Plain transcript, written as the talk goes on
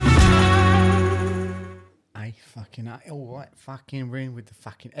Fucking all right, fucking ring with the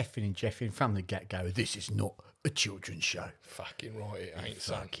fucking effing and jeffing from the get-go. This is not a children's show. Fucking right, it ain't,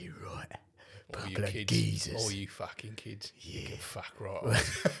 son. Fucking right. All you Couple of kids. geezers. All you fucking kids. Yeah. You can fuck right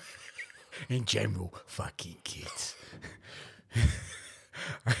off. In general, fucking kids.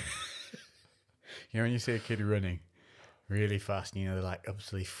 You know when you see a kid running really fast and they're like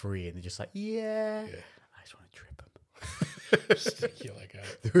absolutely free and they're just like, yeah. I just want to trip them. Stick your leg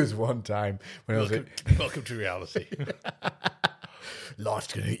out. There was one time when I was Welcome to reality. life's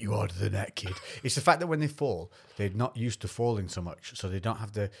going to hit you harder than that, kid. It's the fact that when they fall, they're not used to falling so much, so they don't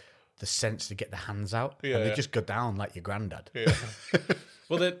have the sense to get the hands out. Yeah, and they yeah. just go down like your granddad. Yeah.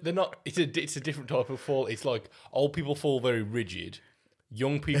 Well, they're not. It's a different type of fall. It's like old people fall very rigid.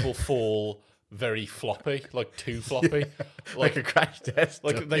 Young people fall very floppy, like too floppy. Like a crash test.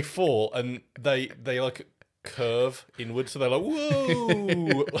 Like they fall and they like curve inward, so they're like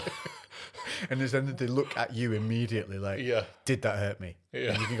whoa. And then they look at you immediately like, Yeah. did that hurt me?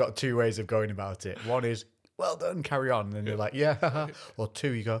 Yeah. And you've got two ways of going about it. One is, well done, carry on. And then they're like, yeah. Or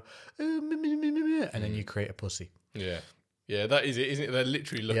two, you go, and then you create a pussy. Yeah, yeah, that is it, isn't it? They're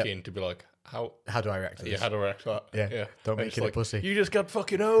literally looking to be like, how do I react to this? how do I react to that? Yeah. Don't And make it's it a pussy. You just got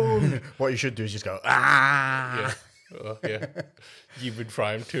fucking owned. What you should do is just go, ah. Yeah. Yeah. You've been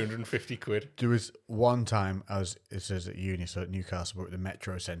framed 250 quid. There was one time it says at uni, so at Newcastle, but at the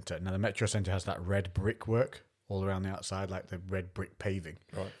Metro Centre. Now the Metro Centre has that red brickwork all around the outside, like the red brick paving.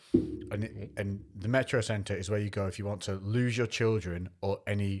 Right. And the Metro Centre is where you go if you want to lose your children or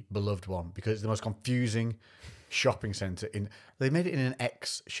any beloved one, because it's the most confusing shopping centre. They made it in an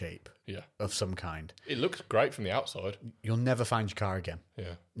X shape Yeah. of some kind. It looks great from the outside. You'll never find your car again.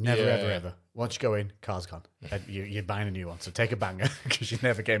 Yeah. Never, Yeah, ever, yeah. ever. Once you go in, car's gone. And you're buying a new one. So take a banger because you're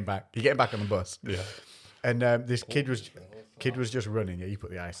never getting back. You're getting back on the bus. Yeah. And this kid was just running. Yeah, you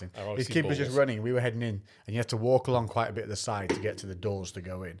put the ice in. I This see kid was just balls. running. We were heading in, and you had to walk along quite a bit of the side to get to the doors to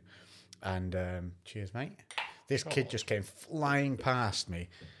go in. And cheers, mate. This kid just came flying past me.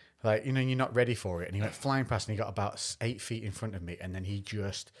 Like, you're not ready for it. And he went flying past, and he got about 8 feet in front of me. And then he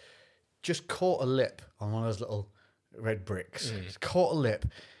just caught a lip on one of those little red bricks. Just caught a lip.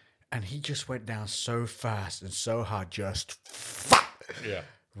 And he just went down so fast and so hard, just Yeah.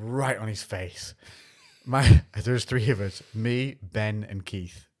 right on his face. There's three of us, me, Ben, and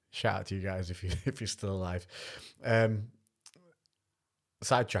Keith. Shout out to you guys if you're still alive.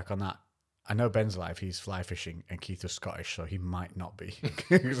 Sidetrack on that. I know Ben's alive. He's fly fishing, and Keith was Scottish, so he might not be.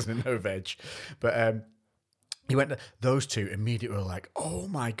 Because there's no veg. But he went. Those two immediately were like, "Oh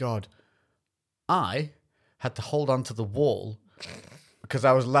my god!" I had to hold on to the wall because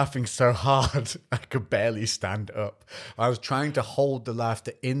I was laughing so hard I could barely stand up. I was trying to hold the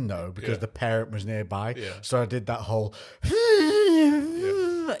laughter in though because the parent was nearby. Yeah. So I did that whole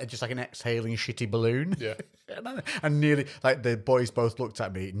just like an exhaling shitty balloon. Yeah. And nearly like the boys both looked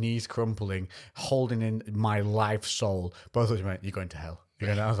at me, knees crumpling, holding in my life soul. Both of them went, "You're going to hell." I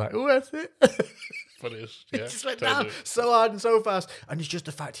was like, "Oh, that's it." Funniest. It Yeah. just went totally. down so hard and so fast. And it's just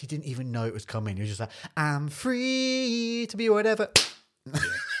the fact he didn't even know it was coming. He was just like, "I'm free to be whatever."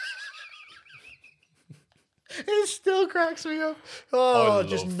 It still cracks me up. Oh,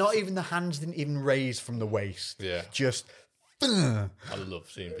 just not even the hands didn't even raise from the waist. Yeah. Just. I love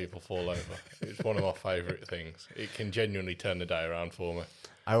seeing people fall over. It's one of my favourite things. It can genuinely turn the day around for me.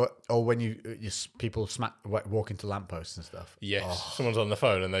 Or when people walk into lampposts and stuff. Yes, someone's on the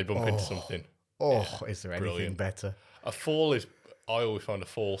phone and they bump into something. Is there anything brilliant. better? A fall is. I always find a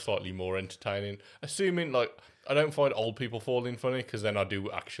fall slightly more entertaining. Assuming, like, I don't find old people falling funny because then I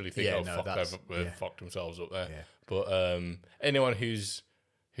do actually think, they've fucked themselves up there. Yeah. But anyone who's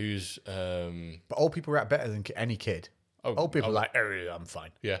But old people react better than any kid. Old people are like, "Oh, I'm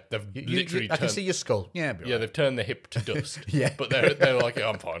fine." yeah, they've You- literally I can turned, see your skull. Yeah, be yeah, right. they've turned their hip to dust. Yeah. but they're like,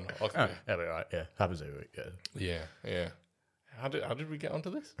 "I'm fine." Yeah, be right. Yeah, happens every week. Yeah. Yeah. How did we get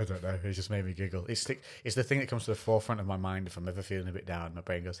onto this? I don't know. It just made me giggle. It's the thing that comes to the forefront of my mind if I'm ever feeling a bit down. My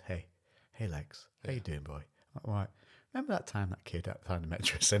brain goes, "Hey, Lex, how you doing, boy?" I'm like, "All right. Remember that time that kid outside the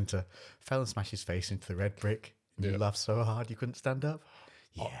Metro Centre fell and smashed his face into the red brick? And you laughed so hard you couldn't stand up?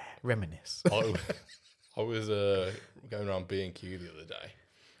 Yeah, reminisce." I was going around B&Q the other day,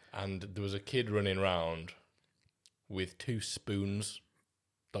 and there was a kid running around with 2 spoons,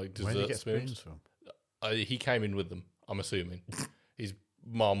 like dessert Where did you get spoons. spoons from? He came in with them, I'm assuming. His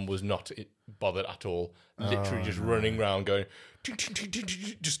mom was not bothered at all. Literally just running around going,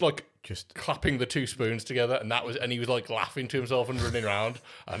 just clapping the 2 spoons together, and he was like laughing to himself and running around,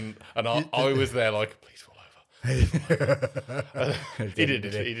 and I was there like, "Please fall over, he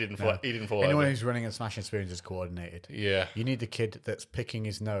didn't fall Anyone over. who's running and smashing spoons is coordinated. Yeah. You need the kid that's picking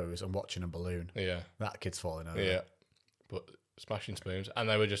his nose and watching a balloon. Yeah. That kid's falling over. Yeah. But smashing spoons, and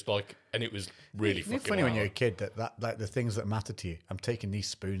they were just like, and it was really fucking funny when loud. you're a kid that like the things that matter to you. I'm taking these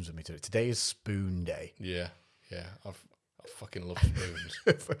spoons with me today. Today is spoon day. Yeah. I fucking love spoons.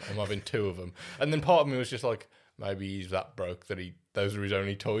 I'm having 2 of them, and then part of me was just like, maybe he's that broke that those are his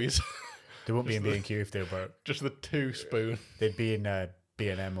only toys. They wouldn't be in B&Q if they were broke. Just the 2 spoon. They'd be in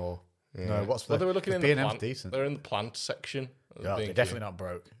B&M or no. What's the? Well, they were looking in the B&M's plant. decent. They're in the plant section. Oh, they're definitely not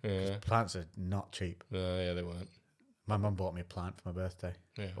broke. Yeah. Plants are not cheap. No, yeah, they weren't. My mum bought me a plant for my birthday.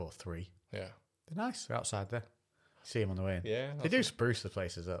 Yeah. Or 3. Yeah. They're nice. They're outside there. See them on the way in. Yeah. They do spruce the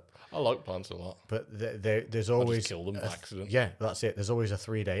places up. I like plants a lot. But there's always... just kill them by accident. Yeah, that's it. There's always a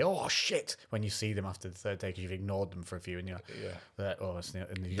 3-day, oh, shit, when you see them after the 3rd day because you've ignored them for a few and you're like, oh,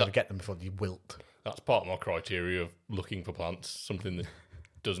 and you've got to get them before they wilt. That's part of my criteria of looking for plants, something that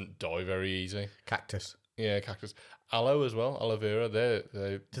doesn't die very easy. Cactus. Yeah, cactus. Aloe as well, aloe vera. They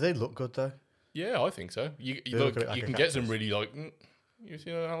Do they look good, though? Yeah, I think so. You look look, like you a can get some cactus. really like... You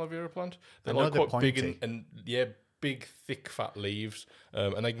seen an aloe vera plant? They're I know like they're quite big pointy. and yeah, big, thick, fat leaves,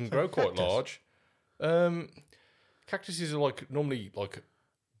 and they can grow quite cactus? large. Cactuses are like normally like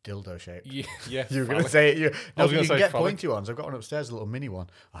Dildo shape. yeah. You were going to phallic. say it. You I was gonna can say get phallic. pointy ones. I've got one upstairs, a little mini one.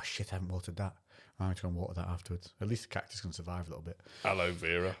 Oh, shit, I haven't watered that. I'm going to go and water that afterwards. At least the cactus can survive a little bit. Aloe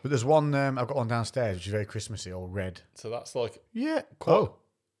vera. But there's one, I've got one downstairs, which is very Christmassy, all red. So that's like Yeah. Oh,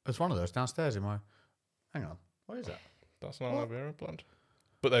 there's one of those downstairs in my... Hang on. What is that? that's an aloe vera plant.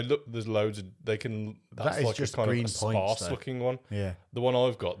 But they look. There's loads of. They can. That's That is like just a kind green of a points, sparse though. looking one. Yeah. The one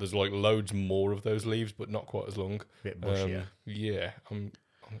I've got, there's like loads more of those leaves, but not quite as long. Bit bushier. Yeah,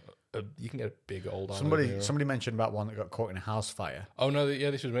 you can get a big old aloe vera. Somebody mentioned about one that got caught in a house fire Oh no!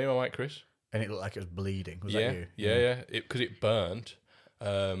 This was me, my mate Chris. and it looked like it was bleeding. Was Yeah, that you? yeah. Because it burnt.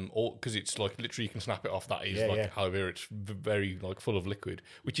 Or because it's like literally you can snap it off. That is aloe vera. It's very like full of liquid,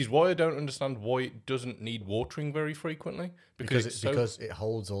 which is why I don't understand why it doesn't need watering very frequently. Because it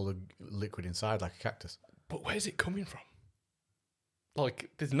holds all the liquid inside like a cactus. But where's it coming from? Like,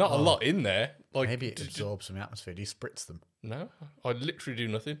 there's not a lot in there. Like, Maybe it absorbs some atmosphere. Do you spritz them? No, I literally do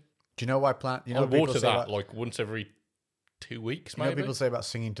nothing. Do you know why plant? You know I what people water say that about, like once every 2 weeks, you know maybe. people say about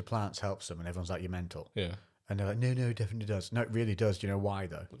singing to plants helps them, and everyone's like, "You're mental." Yeah. And they're like, "No, it definitely does." No, it really does. Do you know why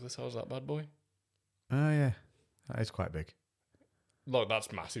though? Look at the size of that bad boy. Oh yeah, that is quite big. Like,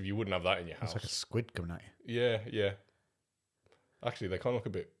 that's massive. You wouldn't have that in your It's house. like a squid coming at you. Yeah. Actually, they kind of look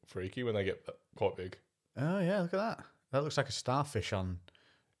a bit freaky when they get quite big. Oh yeah, look at that. That looks like a starfish on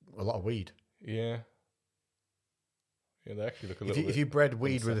a lot of weed. Yeah. Yeah, they actually look a little If bit... you bred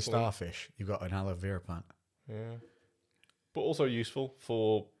weed with a unsettling. starfish, you've got an aloe vera plant. Yeah. But also useful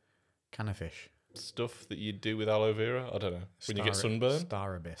for Cannafish. stuff that you do with aloe vera. I don't know. When you get sunburn.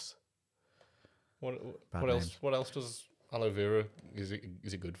 Star abyss. What Bad else? names. What else does aloe vera is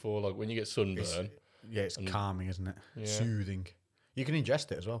it good for? Like when you get sunburn. It's calming, isn't it? Yeah. Soothing. You can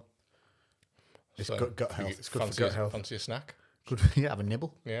ingest it as well. It's So, gut health. you It's good for fancy gut health. Fancy a snack? Good. Yeah, have a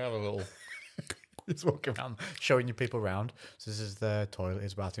nibble. Yeah, have a little. It's walking around showing you people around. So this is the toilet,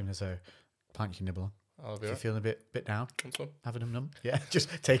 his bathroom. There's a plant you can nibble on. aloe If vera. you're feeling a bit down, That's one. have a num. Yeah, just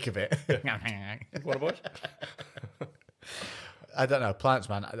take a bit. What about? I don't know. Plants,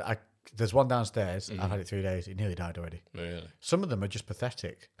 man. There's one downstairs. I've had it 3 days. It nearly died already. Really? Some of them are just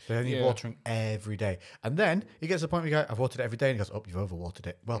pathetic. They need Yeah. watering every day. And then he gets to the point where you go, I've watered it every day. And he goes, oh, you've overwatered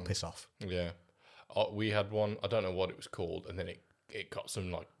it. Well, piss off. Yeah. We had one. I don't know what it was called, and then it got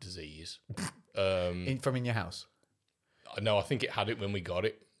some like disease. From in your house. No, I think it had it when we got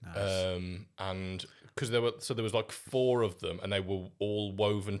it. Nice. And because there was like 4 of them, and they were all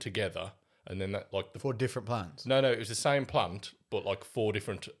woven together, and then that like the 4 different plants. no, it was the same plant, but like 4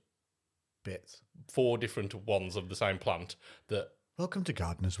 different Bits. ones of the same plant that Welcome to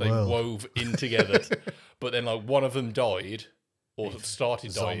Gardener's they World. wove in together. But then like one of them died or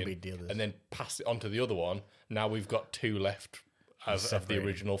started Zombie dying, dealers. and then passed it on to the other one. Now we've got 2 left of the Separated.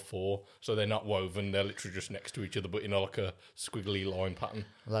 original 4, so they're not woven. They're literally just next to each other, but in like a squiggly line pattern.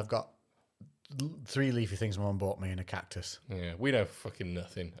 Well, I've got 3 leafy things my mum bought me and a cactus. Yeah, we know fucking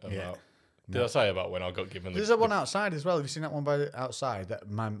nothing about. Yeah. Did I say about when I got given the? There's that one outside as well. Have you seen that one by the outside that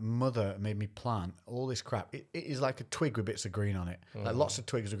my mother made me plant? All this crap. It is like a twig with bits of green on it. Like lots of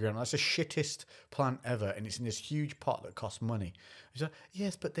twigs of green on it. That's the shittest plant ever. And it's in this huge pot that costs money. She's like,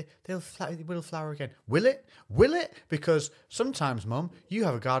 yes, but it will flower again. Will it? Will it? Because sometimes, Mum, you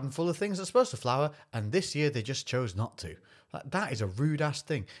have a garden full of things that's supposed to flower, and this year they just chose not to. Like, that is a rude ass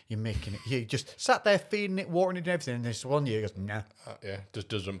thing. You're making it. You just sat there feeding it, watering it, and everything. And this one year goes, nah. Just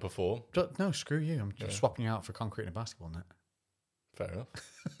doesn't perform. No, screw you. I'm just swapping you out for concrete and a basketball net. Fair enough.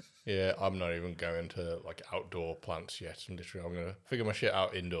 Yeah, I'm not even going to like outdoor plants yet. I'm going to figure my shit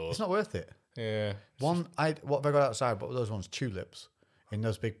out indoors. It's not worth it. Yeah. What have I got outside? What were those ones? Tulips in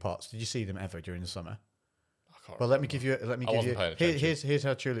those big pots. Did you see them ever during the summer? Well, let me give you. Here's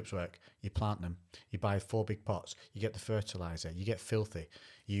how tulips work. You plant them. You buy 4 big pots. You get the fertilizer. You get filthy.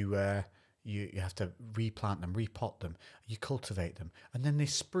 You have to replant them, repot them. You cultivate them, and then they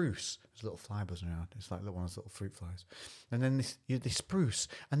spruce. There's little fly buzzing around. It's like one of those little fruit flies. And then they spruce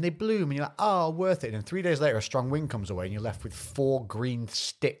and they bloom, and you're like, oh, worth it. And then 3 days later, a strong wind comes away, and you're left with 4 green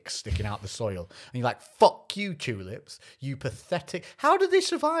sticks sticking out the soil. And you're like, fuck you, tulips. You pathetic. How did they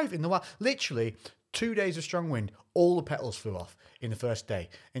survive in the wild? Literally. 2 days of strong wind, all the petals flew off in the first day.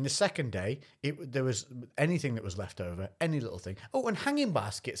 In the second day, there was anything that was left over, any little thing. Oh, and hanging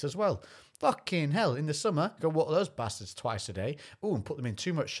baskets as well. Fucking hell. In the summer, go water those bastards twice a day. Oh, and put them in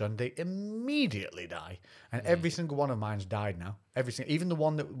too much sun, they immediately die. And every single one of mine's died now. Even the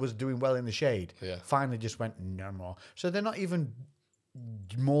one that was doing well in the shade, finally just went, no more. So they're not even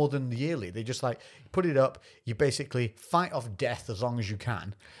more than the yearly. They just like put it up. You basically fight off death as long as you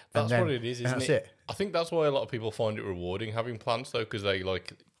can. That's what it is, isn't it? I think that's why a lot of people find it rewarding having plants, though, because they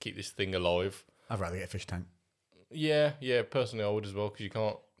like keep this thing alive. I'd rather get a fish tank. Yeah. Personally, I would as well, because you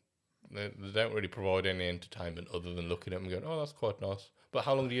can't. They don't really provide any entertainment other than looking at them and going, "Oh, that's quite nice." But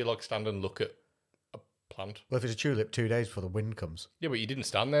how long do you like stand and look at a plant? Well, if it's a tulip, 2 days before the wind comes. Yeah, but you didn't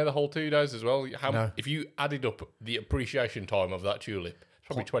stand there the whole 2 days as well. No. If you added up the appreciation time of that tulip, it's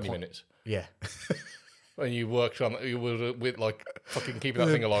probably 20 minutes. Yeah. And you worked on you were with like fucking keeping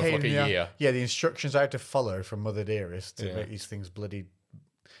that thing alive for like a year. Yeah, the instructions I had to follow from Mother Dearest to make these things bloody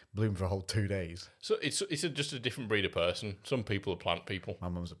bloom for a whole 2 days. So it's just a different breed of person. Some people are plant people. My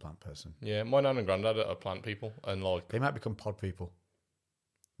mum's a plant person. Yeah, my nan and granddad are plant people, and like they might become pod people.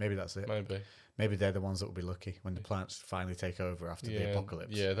 Maybe that's it. Maybe they're the ones that will be lucky when the plants finally take over after the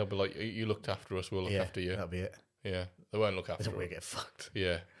apocalypse. Yeah, they'll be like, you looked after us, we'll look after you. That'll be it. Yeah, they won't look after us. We get fucked.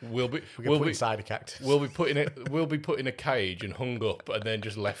 Yeah, we'll be inside a cactus. We'll be put in a cage and hung up, and then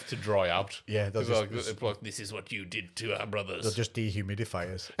just left to dry out. Yeah, they'll just like, this is what you did to our brothers. They'll just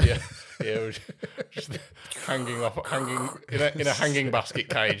dehumidify us. Yeah, we're just hanging in a hanging basket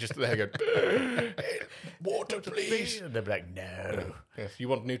cage, just there going, water, please. And they'll be like, no. Yeah, if you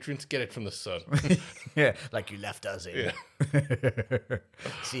want nutrients, get it from the sun. Yeah, like you left us in. Yeah.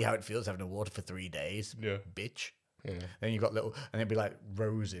 See how it feels having no water for 3 days, bitch. Yeah. Then you've got and it'll be like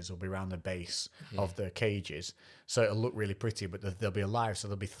roses will be around the base of the cages, so it'll look really pretty, but they'll be alive, so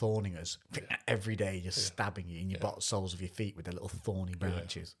they'll be thorning us every day, just stabbing you in your bottom soles of your feet with their little thorny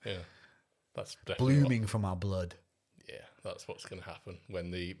branches. Yeah. That's definitely blooming from our blood. Yeah, that's what's going to happen when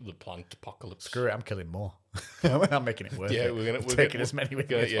the plant apocalypse. Screw it, I'm killing more. I'm making it worth it. We're taking as many with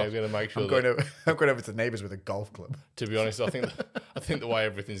me. Yeah, we're going to make sure. I'm going over to the neighbours with a golf club. To be honest, I think the way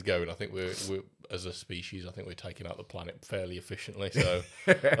everything's going, I think we're as a species, I think we're taking out the planet fairly efficiently. So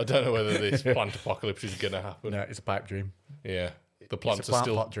I don't know whether this plant apocalypse is going to happen. No, it's a pipe dream. Yeah. The plants are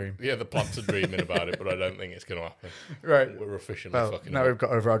still dream. Yeah, the plants are dreaming about it, but I don't think it's going to happen. Right, we're officially fucking. Now we've got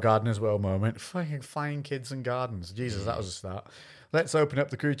over our garden as well moment. Fucking flying kids and gardens. Jesus, that was a start. Let's open up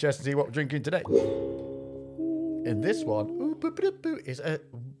the crew chest and see what we're drinking today. In this one, is a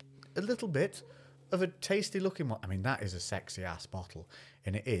little bit of a tasty looking one. I mean, that is a sexy ass bottle,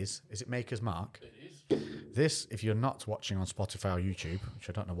 and it is. Is it Maker's Mark? It is. This, if you're not watching on Spotify or YouTube, which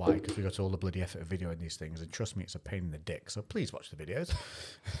I don't know why, because we got all the bloody effort of videoing these things, and trust me, it's a pain in the dick, so please watch the videos.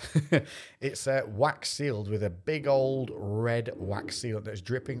 It's wax sealed with a big old red wax seal that's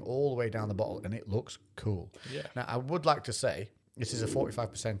dripping all the way down the bottle, and it looks cool. Yeah. Now, I would like to say, this is a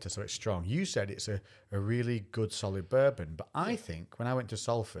 45%er, so it's strong. You said it's a really good, solid bourbon, but I think when I went to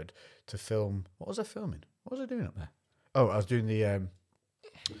Salford to film, what was I filming? What was I doing up there? Oh, I was doing the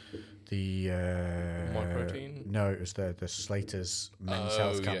My Protein? No, it was the Slater's men's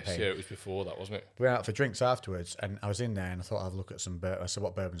health campaign. Yeah, it was before that, wasn't it? We went out for drinks afterwards, and I was in there, and I thought I'd have a look at some I said,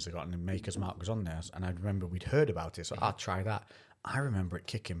 what bourbons they got, and the Maker's Mark was on there, and I remember we'd heard about it, so I'd try that. I remember it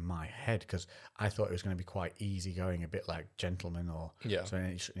kicking my head because I thought it was going to be quite easy going, a bit like Gentleman or So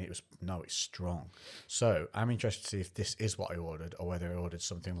it's strong. So I'm interested to see if this is what I ordered or whether I ordered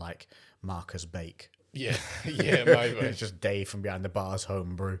something like Marcus Bake. Yeah, maybe. It's just Dave from behind the bar's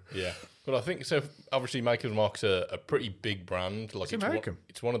home brew. Yeah, but I think so. Obviously, Maker's Mark's a pretty big brand. Like it's American.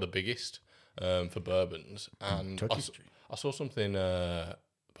 It's one of the biggest for bourbons. And I saw something.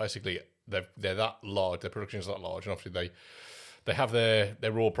 Basically, they're that large. Their production is that large, and obviously they have their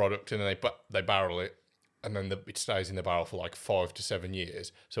raw product and then they barrel it, and then it stays in the barrel for like 5 to 7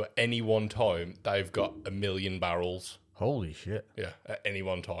 years. So at any one time, they've got 1 million barrels. Holy shit. Yeah, at any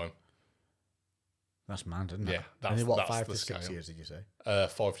one time. That's mad, isn't it? Yeah, that's 5 the to 6 scale. years, did you say?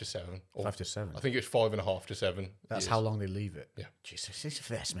 5 to 7. 5 to 7. I think it's 5.5 to 7. That's years. how long they leave it. Yeah. Jesus, it's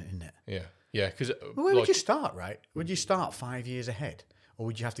investment, isn't it? Yeah, yeah. Because Well, where would you start, right? Would you start 5 years ahead? Or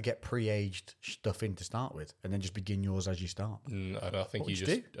would you have to get pre-aged stuff in to start with and then just begin yours as you start? And I think What you would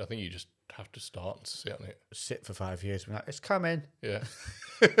just, you I think you just have to start and sit on it. Sit for 5 years and be like, it's coming. Yeah,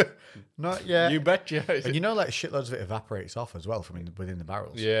 Not yet. you betcha. And you know, like shitloads of it evaporates off as well from within the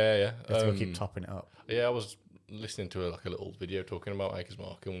barrels. Yeah, yeah. You have to keep topping it up. Yeah, I was listening to a little video talking about Maker's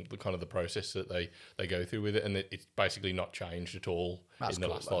Mark and the kind of the process that they go through with it, and it's basically not changed at all That's in the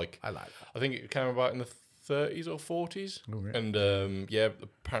cool, last though. like. I like that. I think it came about in the 30s or 40s, yeah. and yeah,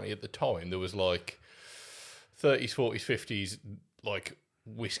 apparently at the time there was like 30s, 40s, 50s, like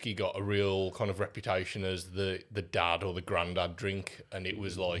whiskey got a real kind of reputation as the dad or the granddad drink, and it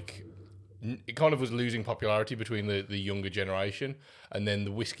was like it kind of was losing popularity between the younger generation, and then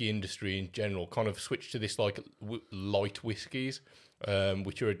the whiskey industry in general kind of switched to this like light whiskies,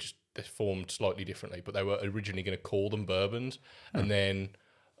 which are just they're formed slightly differently, but they were originally going to call them bourbons, and then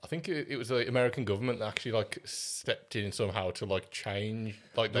I think it was the American government that actually like stepped in somehow to like change,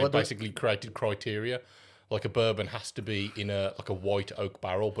 like they basically created criteria. Like a bourbon has to be in a white oak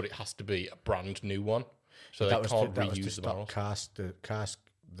barrel, but it has to be a brand new one, so they can't reuse the barrels.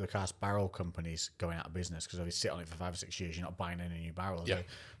 The cast barrel companies going out of business because if you sit on it for 5 or 6 years, you're not buying any new barrels. Yeah.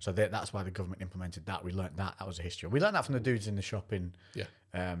 So that's why the government implemented that. We learned that. That was a history. We learned that from the dudes in the shop in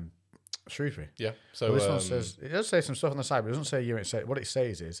Shrewsbury. Yeah. So Well, this one says, it does say some stuff on the side, but it doesn't say year. What it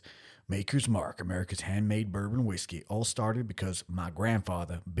says is, Maker's Mark, America's handmade bourbon whiskey, all started because my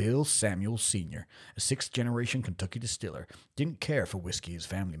grandfather, Bill Samuel Sr., a 6th-generation Kentucky distiller, didn't care for whiskey his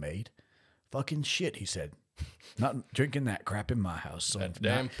family made. Fucking shit, he said. Not drinking that crap in my house. So that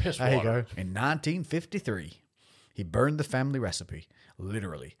damn piss there water. you go. In 1953, he burned the family recipe,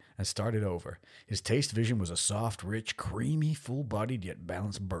 literally, and started over. His taste vision was a soft, rich, creamy, full-bodied yet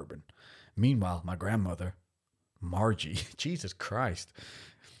balanced bourbon. Meanwhile, my grandmother, Margie, Jesus Christ,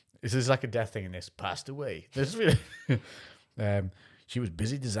 this is like a death thing in this, passed away. This is really, she was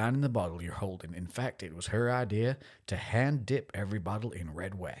busy designing the bottle you're holding. In fact, it was her idea to hand dip every bottle in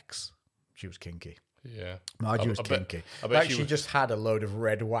red wax. She was kinky. Yeah. Margie was kinky. I bet like she she just had a load of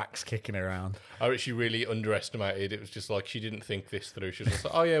red wax kicking around. I bet she really underestimated. It was just like she didn't think this through. She was just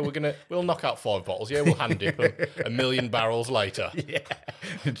like, "Oh yeah, we'll knock out 5 bottles. Yeah, we'll hand dip them 1 million barrels later." Yeah,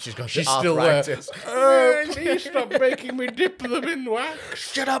 and she's still there. Please stop making me dip them in wax.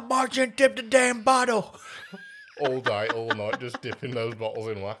 Shut up, Margie, and dip the damn bottle. All day, all night, just dipping those bottles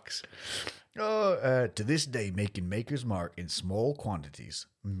in wax. To this day, making Maker's Mark in small quantities,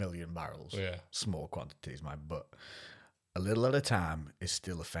 1 million barrels. Yeah. Small quantities, my butt. A little at a time is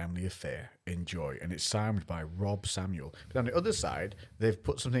still a family affair. Enjoy. And it's signed by Rob Samuel. But on the other side, they've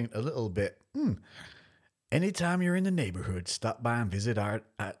put something a little bit, anytime you're in the neighborhood, stop by and visit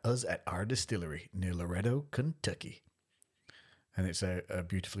us at our distillery near Loretto, Kentucky. And it's a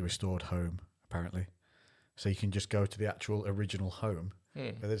beautifully restored home, apparently. So you can just go to the actual original home.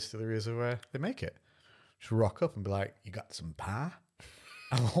 Where the distillery is where they make it. Just rock up and be like, "You got some pie?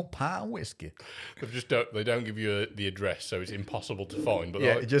 I want pie and whiskey." They don't give you the address, so it's impossible to find. But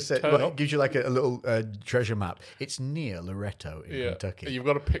Yeah, like, it just said, turn up. it gives you like a little treasure map. It's near Loretto in Kentucky. You've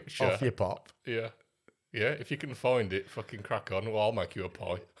got a picture. Off your pop. Yeah. Yeah, if you can find it, fucking crack on. Well, I'll make you a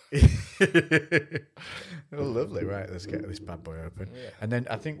pie. Oh, lovely. Right, let's get this bad boy open. Yeah. And then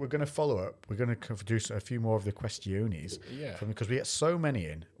I think we're going to follow up. We're going to do a few more of the questiones. Yeah. Because we get so many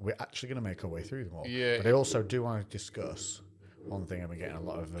in, we're actually going to make our way through them all. Yeah. But I also do want to discuss one thing I've been getting a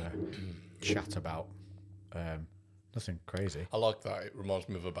lot of chat about. Nothing crazy. I like that. It reminds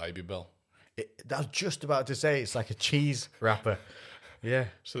me of a Baby Bell. I was just about to say it's like a cheese wrapper. Yeah.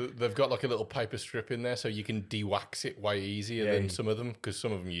 So they've got like a little paper strip in there so you can de-wax it way easier than some of them, because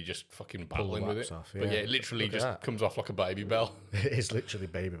some of them you just fucking battling with it. Off, But yeah, it literally Look at just that. comes off like a Baby Bell. It is literally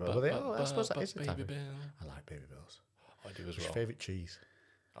Baby Bell. I suppose that is a type Baby of... Bell. I like Baby Bells. I do as What's your well. favourite cheese?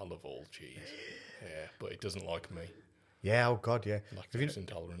 I love all cheese. Yeah, but it doesn't like me. Yeah, oh God, yeah. Lactose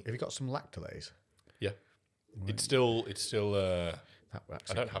intolerant. Have you got some lactolase? Yeah. It's still That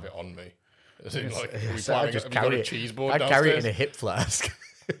I don't have it on me. As in, like, So I just carry it. cheese board I carry it in downstairs? a hip flask.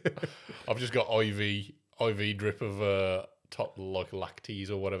 I've just got IV drip of top like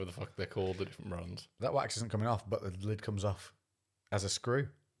lactese or whatever the fuck they're called, the different brands. That wax isn't coming off, but the lid comes off as a screw.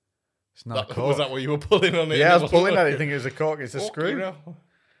 It's not a cork. Was that what you were pulling on it? Yeah, I was It wasn't pulling at it like- thinking it was a cork. It's a Fuck, screw. you know.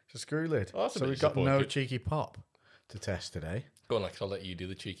 It's a screw lid. Oh, that's a so bit we've got no disappointing. cheeky pop to test today. Go on, Lex, I'll let you do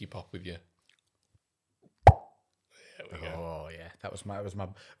the cheeky pop with you. Oh yeah, that was my.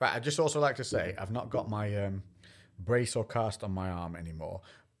 Right, I just also like to say I've not got my brace or cast on my arm anymore.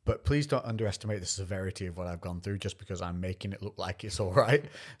 But please don't underestimate the severity of what I've gone through just because I'm making it look like it's all right.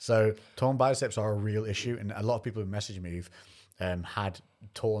 So torn biceps are a real issue, and a lot of people who message me who've had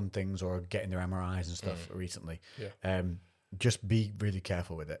torn things or getting their MRIs and stuff recently. Yeah. Just be really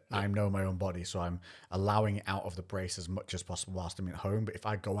careful with it. I know my own body, so I'm allowing it out of the brace as much as possible whilst I'm at home. But if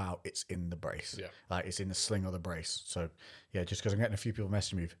I go out, it's in the brace. Yeah. Like it's in the sling or the brace. So yeah, just because I'm getting a few people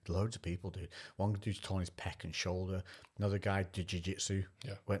messaging me, loads of people, dude. One dude's torn his pec and shoulder. Another guy did jiu-jitsu.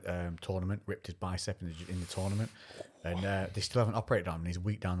 Yeah. Went tournament, ripped his bicep in the tournament. And they still haven't operated on him. And he's a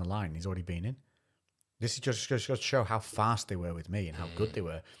week down the line. He's already been in. This is just goes to show how fast they were with me and how good they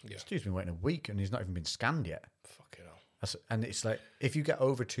were. Yeah. This dude's been waiting a week and he's not even been scanned yet. Fucking hell. And it's like, if you get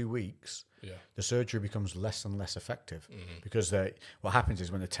over 2 weeks, the surgery becomes less and less effective because what happens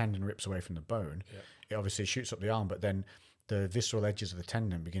is when the tendon rips away from the bone, it obviously shoots up the arm, but then the visceral edges of the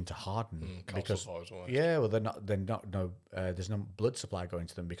tendon begin to harden because well there's no blood supply going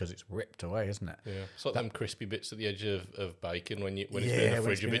to them because it's ripped away, isn't it? Yeah, it's like them crispy bits at the edge of bacon when it's been in the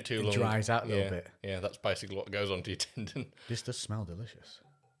fridge a bit too long. It dries out a little bit. Yeah, that's basically what goes onto your tendon. This does smell delicious.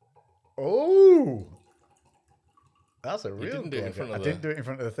 Oh, that's a real. Didn't do it in front of I didn't do it in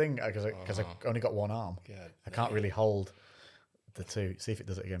front of the thing because I only got one arm. I can't really hold the two. See if it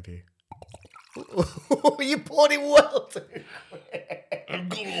does it again for you. You poured it well too.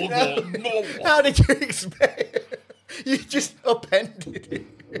 How did you expect? You just upended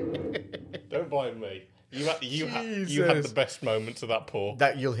it. Don't blame me. You had the best moments of that pour.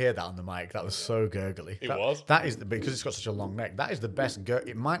 That you'll hear that on the mic. That was so gurgly. That is because it's got such a long neck. That is the best gurgle.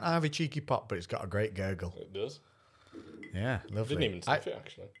 It might not have a cheeky pop, but it's got a great gurgle. It does. Yeah, lovely. Didn't even sniff it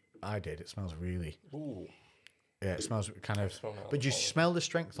actually. I did. It smells really. Ooh. Yeah, it smells kind of. But you smell the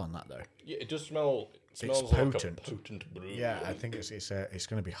strength on that though. Yeah, it does smell. It smells it's like potent. a potent brew. Yeah, I think it's going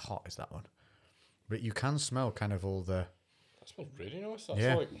to be hot. Is that one? But you can smell kind of all the. That smells really nice.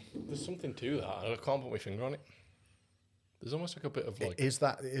 That's like there's something to that. I can't put my finger on it. There's almost like a bit of like. Is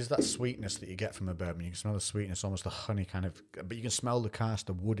that sweetness that you get from a bourbon? You can smell the sweetness, almost the honey kind of. But you can smell the cast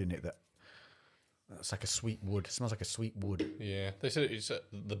of wood in it. That's like a sweet wood. It smells like a sweet wood. Yeah, they said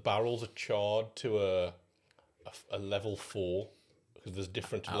the barrels are charred to a level 4 because there's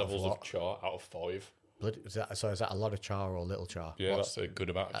different levels of char out of 5. Is that a lot of char or little char? Yeah, that's a good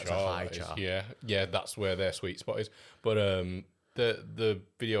amount of char. That's a high char. Yeah, that's where their sweet spot is. But the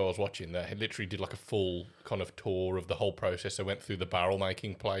video I was watching, they literally did like a full kind of tour of the whole process. They went through the barrel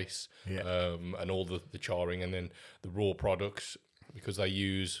making place, and all the charring, and then the raw products because they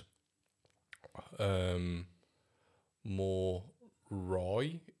use more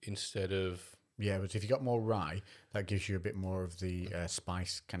rye instead of. Yeah, but if you got more rye, that gives you a bit more of the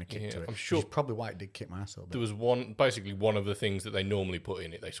spice kind of kick to it. I'm sure. Which is probably why it did kick my ass a little bit. There was one of the things that they normally put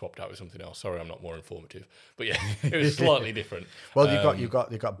in it. They swapped out with something else. Sorry, I'm not more informative, but yeah, it was slightly different. Well, you've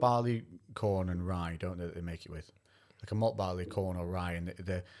got barley, corn, and rye, don't they? That they make it with, like a malt barley, corn, or rye, and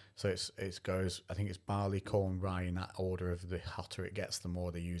so it goes. I think it's barley, corn, rye in that order. Of the hotter it gets, the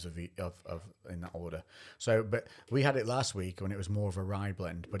more they use of in that order. So, but we had it last week when it was more of a rye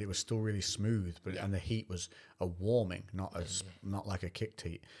blend, but it was still really smooth. And the heat was a warming, not like a kicked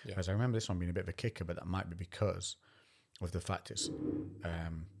heat. Yeah. Whereas I remember this one being a bit of a kicker, but that might be because of the fact it's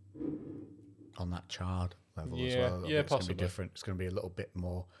on that charred level as well. Yeah, it's going to be different. It's going to be a little bit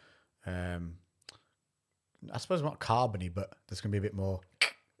more. I suppose not carbony, but there's going to be a bit more.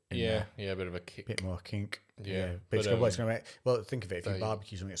 A bit of a kick. Bit more kink. Yeah. But it's going to make. Well, think of it. If you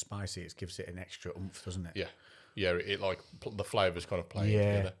barbecue something that's spicy, it gives it an extra oomph, doesn't it? Yeah. Yeah, it like the flavours kind of play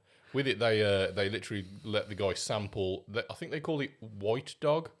together. With it, they literally let the guy sample. I think they call it White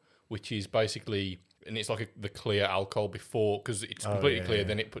Dog, which is basically, and it's like the clear alcohol before, because it's completely clear.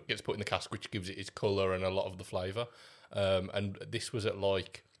 Then it gets put in the cask, which gives it its colour and a lot of the flavour. And this was at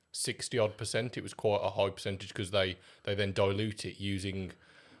like 60-odd%. It was quite a high percentage because they then dilute it using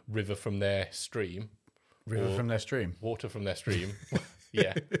river from their stream. From their stream? Water from their stream.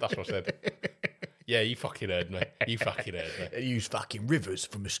 Yeah, that's what I said. Yeah, you fucking heard me. They use fucking rivers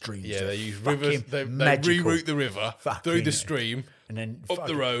from the streams. Yeah, they use rivers. They reroute the river through the stream and then up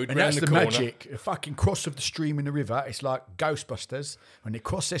the road, and round that's the the corner. magic. The fucking cross of the stream and the river. It's like Ghostbusters when they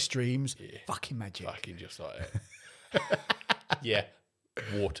cross their streams. Fucking magic. Fucking just like it. Yeah.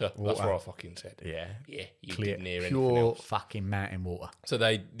 Water. That's what I fucking said. Yeah. Yeah. You Clear, didn't hear pure anything else. fucking mountain water. So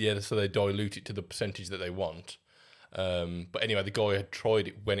they dilute it to the percentage that they want. But anyway, the guy had tried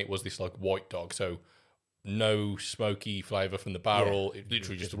it when it was this like White Dog, so no smoky flavour from the barrel. It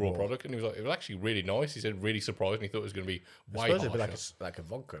literally just a raw product, and he was like, it was actually really nice. He said really surprised, and he thought it was going to be way I suppose it'd be harsher. like a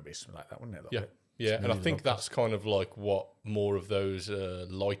vodka, but like that, wouldn't it? Yeah. Yeah, and I Smooth think vodkas. that's kind of like what more of those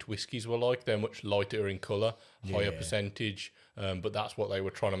light whiskies were like. They're much lighter in colour, higher Yeah. percentage, but that's what they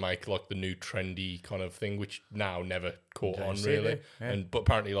were trying to make like the new trendy kind of thing, which now never caught Don't on see really. it, yeah. And but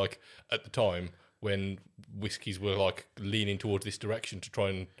apparently, like at the time when whiskies were like leaning towards this direction to try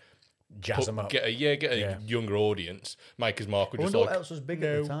and Jazz them up. get a Yeah. younger audience, Maker's Mark were I just wonder like, what else was big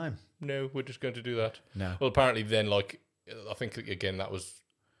at the time. no, we're just going to do that. No. Well, apparently then, like, I think again that was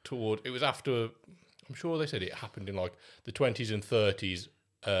it was after. I'm sure they said it happened in like the 20s and 30s,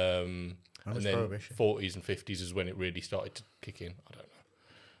 and was then Prohibition? 40s and 50s is when it really started to kick in. I don't know.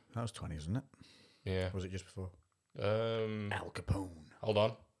 That was 20s, wasn't it? Yeah. Or was it just before? Al Capone.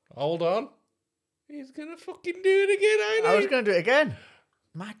 Hold on. He's gonna fucking do it again, I ain't was he? going to do it again.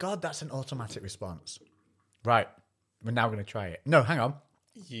 My God, that's an automatic response. Right. We're now going to try it. No, hang on.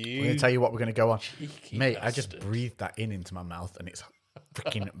 I'm going to tell you what we're going to go on. cheeky Mate, I just bastard. breathed that into my mouth and it's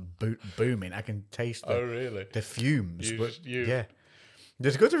freaking booming. I can taste Oh really? the fumes. You- Yeah.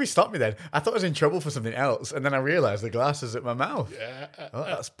 It's good if he stopped me then. I thought I was in trouble for something else, and then I realised the glass is at my mouth. Yeah. Oh,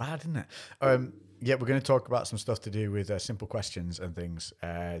 that's bad, isn't it? Yeah, we're going to talk about some stuff to do with simple questions and things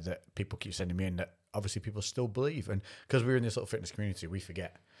that people keep sending me in that obviously people still believe. And because we're in this little fitness community, we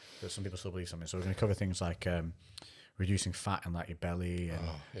forget that some people still believe something. So we're going to cover things like reducing fat in like your belly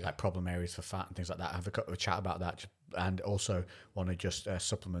and like problem areas for fat and things like that. Have a chat about that, and also want to just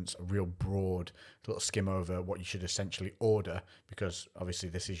supplements a real broad little skim over what you should essentially order, because obviously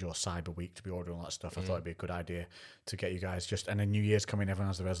this is your cyber week to be ordering all that stuff. I thought it'd be a good idea to get you guys just, and then New Year's coming, everyone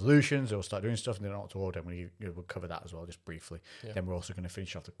has the resolutions, they'll start doing stuff and they don't know what to order. We'll cover that as well, just briefly. Then we're also going to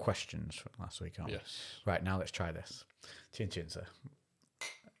finish off the questions from last week, aren't we? Yes. Right, now let's try this. Chin chin, sir.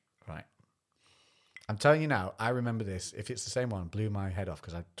 Right. I'm telling you now, I remember this. If it's the same one, blew my head off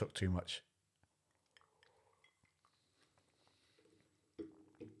because I took too much.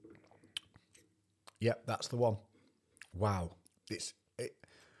 Yep, that's the one. Wow.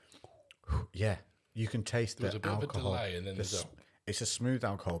 Yeah, you can taste the There's a bit alcohol. of a delay, and then there's It's a smooth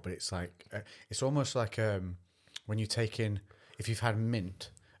alcohol, but it's like, it's almost like when you take in, if you've had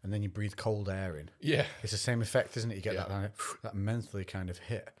mint and then you breathe cold air in. yeah. It's the same effect, isn't it? You get that mentally kind of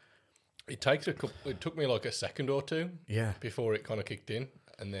hit. It takes a couple. It took me like a second or two. Yeah. Before it kind of kicked in,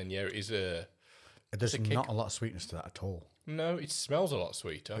 and then it is a. There's not a lot of sweetness to that at all. No, it smells a lot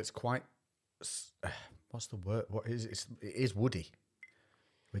sweeter. It's quite. What's the word? What is it? It is woody.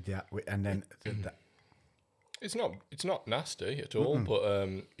 With that, and then It's not nasty at all, but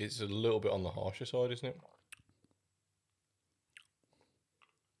it's a little bit on the harsher side, isn't it?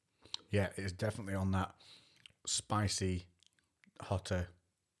 yeah, it's definitely on that spicy, hotter.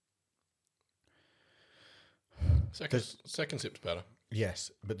 Second sip's better.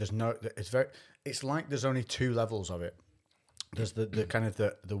 Yes, but there's no. It's like there's only two levels of it. There's the kind of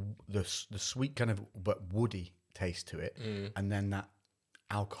the sweet kind of but woody taste to it, and then that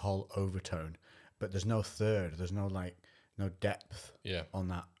alcohol overtone. But there's no third. There's no depth. Yeah. On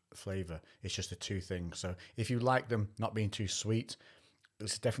that flavor. It's just the two things. So if you like them not being too sweet,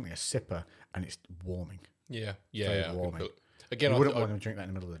 it's definitely a sipper and it's warming. Yeah. Very Yeah. warming. Again, You I wouldn't want to drink that in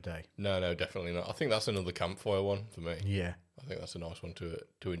the middle of the day. No, definitely not. I think that's another campfire one for me. Yeah. I think that's a nice one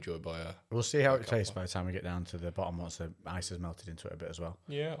to enjoy by a. We'll see how it tastes by the time we get down to the bottom once the ice has melted into it a bit as well.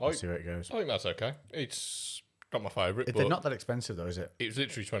 Yeah, We'll see where it goes. I think that's okay. It's not my favourite, They're but not that expensive though, is it? it was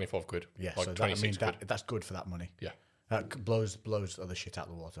literally 25 quid. Yeah, like so 26 quid. that's good for that money. Yeah. That blows other shit out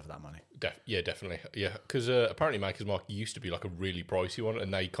of the water for that money. Definitely. Yeah, because apparently Maker's Mark used to be like a really pricey one,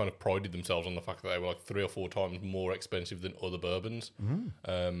 and they kind of prided themselves on the fact that they were like 3 or 4 times more expensive than other bourbons.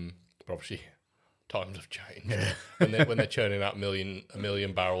 But obviously, times have changed. When they're churning out a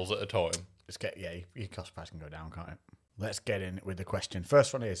million barrels at a time. Your cost price can go down, can't it? Let's get in with the question.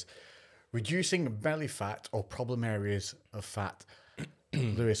 First one is reducing belly fat or problem areas of fat.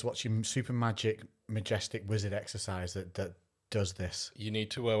 Lewis, what's your super majestic wizard exercise that does this? You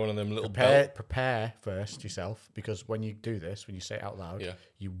need to wear one of them little belts. Prepare first yourself, because when you do this, when you say it out loud, Yeah.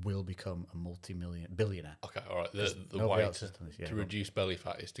 you will become a billionaire. Okay, all right. The nobody way else has done this. Yeah, to go on. reduce belly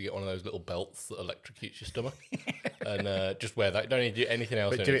fat is to get one of those little belts that electrocutes your stomach, and just wear that. You don't need to do anything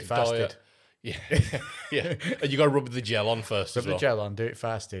else. But You do don't it need to diet. fasted. Yeah, yeah. And you got to rub the gel on first. Rub as the well. gel on, do it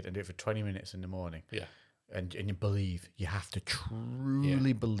fasted, and do it for 20 minutes in the morning. Yeah, And you believe. You have to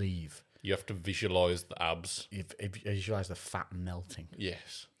truly believe. you have to visualize the abs. If you visualize the fat melting.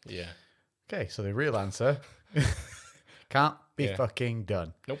 Yes. Yeah. Okay, so the real answer can't be Yeah. fucking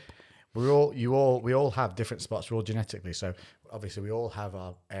done. Nope. We all have different spots. We're all genetically, so obviously we all have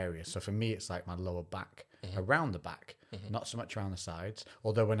our areas. So for me, it's like my lower back, around the back, not so much around the sides.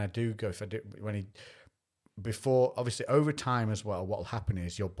 Although when I do go, when he before, obviously, over time as well, what will happen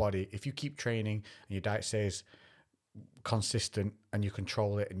is your body, if you keep training and your diet stays consistent and you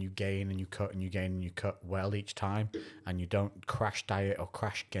control it and you gain and you cut and you gain and you cut well each time, and you don't crash diet or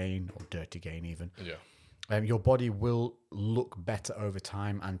crash gain or dirty gain even, your body will look better over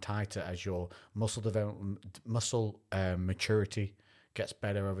time and tighter as your muscle development, maturity gets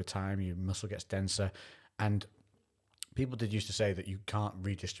better over time. Your muscle gets denser, and people did used to say that you can't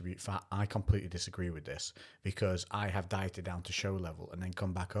redistribute fat. I completely disagree with this, because I have dieted down to show level and then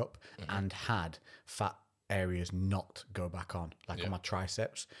come back up and had fat areas not go back on, like on my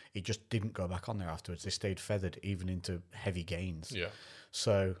triceps. It just didn't go back on there afterwards. They stayed feathered even into heavy gains. Yeah.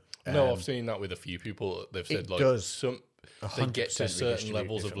 So no, I've seen that with a few people. They've said like they get to certain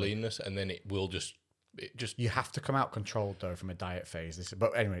levels of leanness and then it just you have to come out controlled though from a diet phase.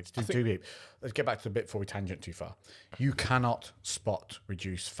 But anyway, it's too deep. Let's get back to the bit before we tangent too far. You cannot spot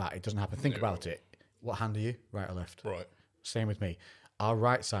reduce fat. It doesn't happen. Think about it. What hand are you? Right or left? Right. Same with me. Our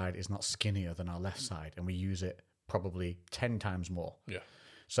right side is not skinnier than our left side, and we use it probably 10 times more. Yeah.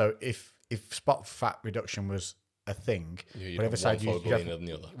 So if spot fat reduction was a thing, whatever side you leaner than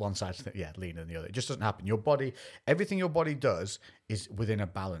the other. One side, leaner than the other. It just doesn't happen. Your body, everything your body does is within a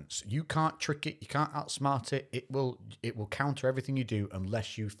balance. You can't trick it. You can't outsmart it. It will counter everything you do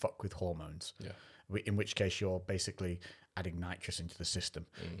unless you fuck with hormones. Yeah. In which case you're basically adding nitrous into the system.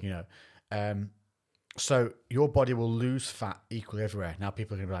 You know. So your body will lose fat equally everywhere. Now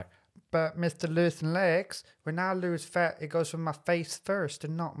people are going to be like, but Mr. Losing Legs, when I lose fat, it goes from my face first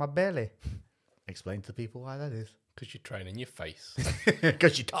and not my belly. Explain to people why that is. Because you're training your face.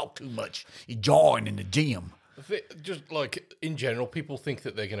 Because you talk too much. You join in the gym. Just like in general, people think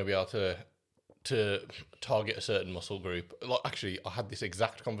that they're going to be able to target a certain muscle group. Like actually, I had this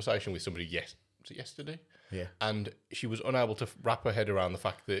exact conversation with somebody was it yesterday? Yeah. And she was unable to wrap her head around the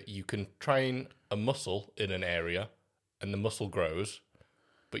fact that you can train a muscle in an area and the muscle grows,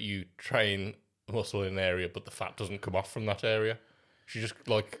 but you train a muscle in an area but the fat doesn't come off from that area. She just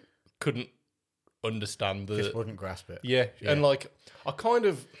like couldn't understand Just wouldn't grasp it. Yeah. And like I kind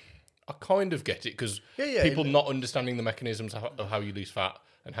of get it, because people not understanding the mechanisms of how you lose fat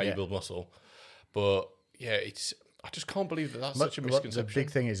and how you build muscle. But yeah, I just can't believe that's such a misconception. The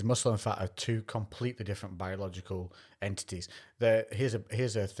big thing is muscle and fat are two completely different biological entities. Here's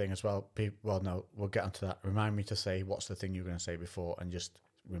a thing as well. We'll get onto that. Remind me to say what's the thing you were going to say before, and just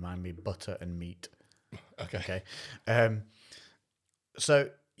remind me butter and meat. Okay. So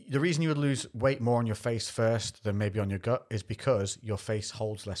the reason you would lose weight more on your face first than maybe on your gut is because your face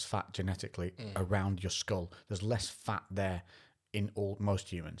holds less fat genetically around your skull. There's less fat there in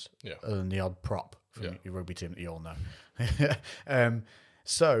most humans, other than the odd prop from your rugby team that you all know.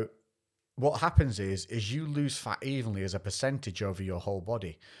 So what happens is you lose fat evenly as a percentage over your whole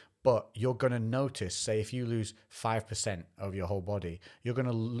body. But you're going to notice, say, if you lose 5% of your whole body, you're going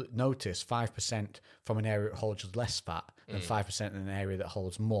to notice 5% from an area that holds less fat than 5% in an area that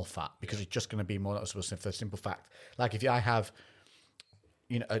holds more fat, because it's just going to be more noticeable for the simple fact. Like if I have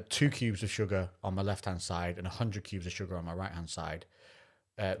 2 cubes of sugar on my left-hand side and 100 cubes of sugar on my right-hand side,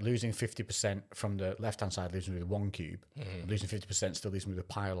 losing 50% from the left-hand side leaves me with 1 cube. Losing 50% still leaves me with a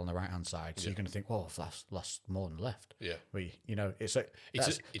pile on the right-hand side. So you're going to think, well, I've lost more than left. Yeah. It's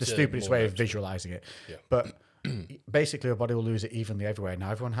the stupidest way of visualizing it. Yeah. But basically, your body will lose it evenly everywhere.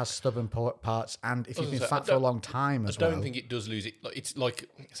 Now, everyone has stubborn parts, and if you've been fat for a long time as well. I don't think it does lose it. It's like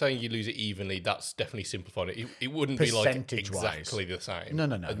saying you lose it evenly, that's definitely simplified it. It wouldn't be like exactly the same. No.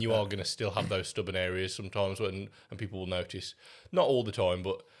 And you are going to still have those stubborn areas sometimes, and people will notice. Not all the time,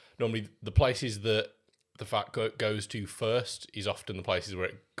 but normally the places that the fat goes to first is often the places where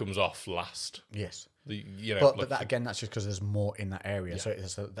it comes off last. Yes. But that again, that's just because there's more in that area. Yeah.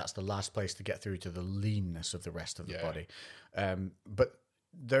 So that's the last place to get through to the leanness of the rest of the body. But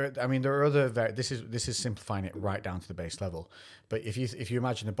there are other. This is simplifying it right down to the base level. But if you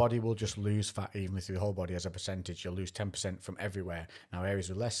imagine the body will just lose fat evenly through the whole body as a percentage, you'll lose 10% from everywhere. Now areas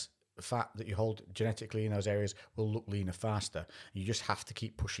with less fat that you hold genetically in those areas will look leaner faster. You just have to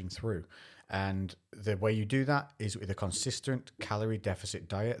keep pushing through. And the way you do that is with a consistent calorie deficit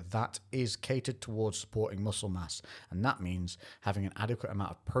diet that is catered towards supporting muscle mass. And that means having an adequate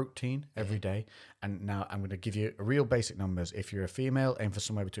amount of protein every day. And now I'm going to give you real basic numbers. If you're a female, aim for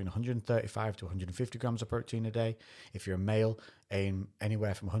somewhere between 135 to 150 grams of protein a day. If you're a male, aim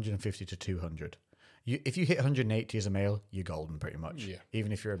anywhere from 150 to 200. If you hit 180 as a male, you're golden pretty much. Yeah.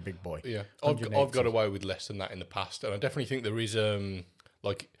 Even if you're a big boy. Yeah. I've got away with less than that in the past. And I definitely think there is,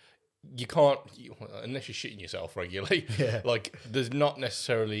 you can't, unless you're shitting yourself regularly, like there's not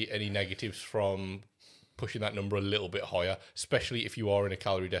necessarily any negatives from pushing that number a little bit higher, especially if you are in a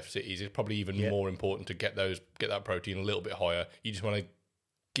calorie deficit. Is it probably even more important to get that protein a little bit higher? You just want to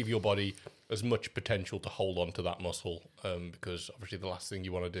give your body as much potential to hold on to that muscle, because obviously the last thing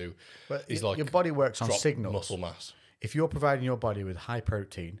you want to do is like your body works on drop signals. muscle mass. If you're providing your body with high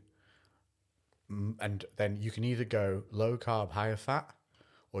protein, and then you can either go low carb, higher fat,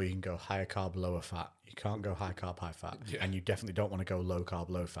 or you can go higher carb, lower fat. You can't go high carb, high fat. Yeah. And you definitely don't want to go low carb,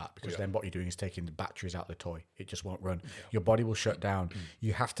 low fat, because then what you're doing is taking the batteries out of the toy. It just won't run. Your body will shut down.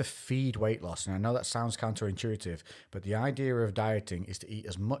 You have to feed weight loss. And I know that sounds counterintuitive, but the idea of dieting is to eat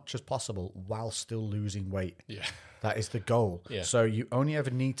as much as possible while still losing weight. Yeah. That is the goal. Yeah. So you only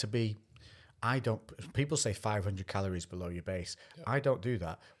ever need to be, people say 500 calories below your base. I don't do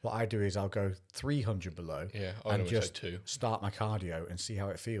that. What I do is I'll go 300 below I and normally just say 2. start my cardio and see how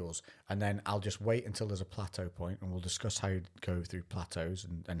it feels. And then I'll just wait until there's a plateau point, and we'll discuss how you go through plateaus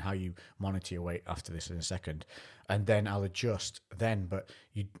and how you monitor your weight after this in a second. And then I'll adjust then. But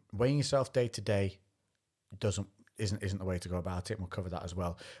you weighing yourself day to day isn't the way to go about it. And we'll cover that as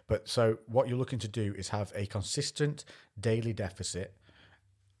well. But so what you're looking to do is have a consistent daily deficit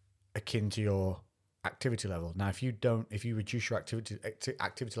akin to your activity level. Now, if you reduce your activity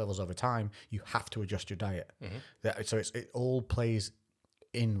levels over time, you have to adjust your diet. So it all plays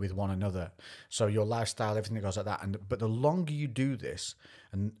in with one another. So your lifestyle, everything that goes like that. But the longer you do this,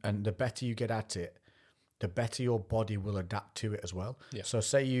 and the better you get at it, the better your body will adapt to it as well. Yeah. So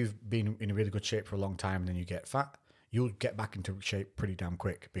say you've been in a really good shape for a long time and then you get fat, you'll get back into shape pretty damn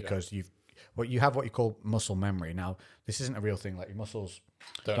quick, because you have what you call muscle memory. Now, this isn't a real thing. Like, your muscles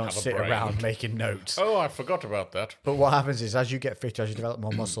don't have a sit brain. around making notes. Oh, I forgot about that. But what happens is, as you get fitter, as you develop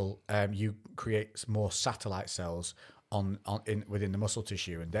more muscle, you create more satellite cells within the muscle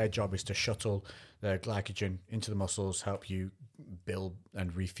tissue, and their job is to shuttle the glycogen into the muscles, help you build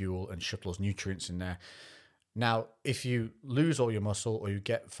and refuel, and shuttle those nutrients in there. Now, if you lose all your muscle, or you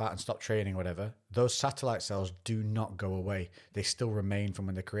get fat and stop training, or whatever, those satellite cells do not go away. They still remain from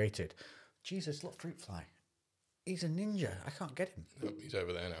when they're created. Jesus, look, fruit fly. He's a ninja. I can't get him. Oh, he's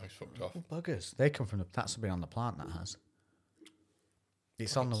over there now. He's fucked off. Buggers. They come from that's been on the plant. That has.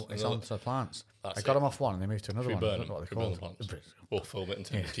 It's on the plants. I got them off one and they moved to another one. I don't know what they're called. The plants. We'll film it and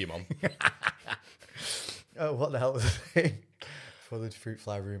send it to your mum. Oh, what the hell was the thing? For the fruit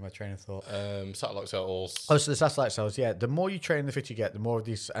fly room, my train of thought. Satellite cells. Oh, so the satellite cells, yeah. The more you train, the fitter you get, the more of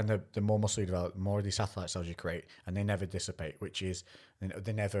these, and the more muscle you develop, the more of these satellite cells you create, and they never dissipate, which is,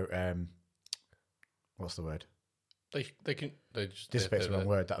 they never, what's the word? They just Dissipate's the wrong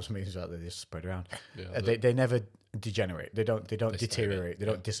word. That was me as well. They just spread around. Yeah, they never degenerate. They don't deteriorate. They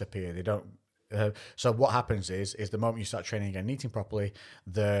don't disappear. They don't. So what happens is the moment you start training again and eating properly,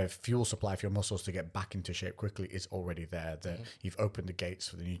 the fuel supply for your muscles to get back into shape quickly is already there. You've opened the gates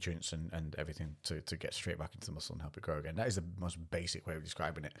for the nutrients and everything to get straight back into the muscle and help it grow again. That is the most basic way of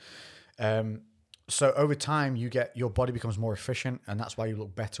describing it. So over time, your body becomes more efficient, and that's why you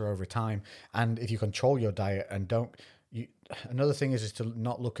look better over time. And if you control your diet and another thing is to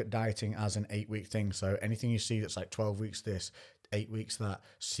not look at dieting as an 8-week thing. So anything you see that's like 12 weeks this, 8 weeks that,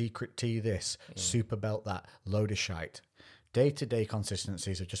 secret tea this, super belt that, load of shite. Day-to-day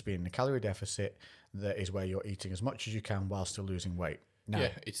consistencies of just being in a calorie deficit, that is where you're eating as much as you can while still losing weight. Now, yeah,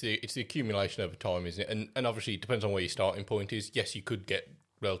 it's the accumulation over time, isn't it? And obviously it depends on where your starting point is. Yes, you could get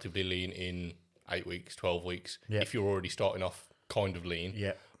relatively lean in 8 weeks, 12 weeks, if you're already starting off kind of lean.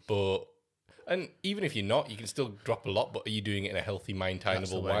 Yeah. And even if you're not, you can still drop a lot, but are you doing it in a healthy,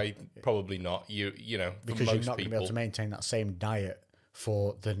 maintainable way? Probably not. You know, because you're not going to be able to maintain that same diet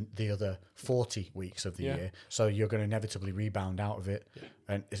for the other 40 weeks of the year. So you're going to inevitably rebound out of it.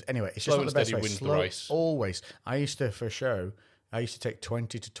 And anyway, it's just not the best way. Wins the race. Always. I used to take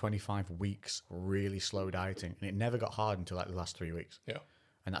 20 to 25 weeks really slow dieting, and it never got hard until like the last 3 weeks. Yeah.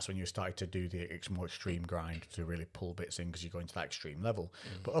 And that's when you started to do the more extreme grind to really pull bits in, because you're going to that extreme level.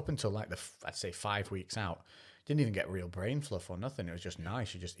 But up until like I'd say 5 weeks out, didn't even get real brain fluff or nothing. It was just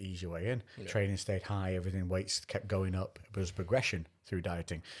nice. You just ease your way in. Yeah. Training stayed high. Everything, weights kept going up. It was progression through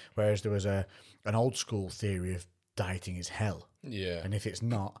dieting. Whereas there was an old school theory of dieting is hell. Yeah. And if it's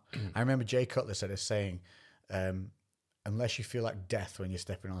not, I remember Jay Cutler said a saying, unless you feel like death when you're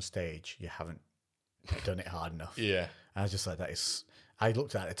stepping on stage, you haven't done it hard enough. Yeah. I was just like, I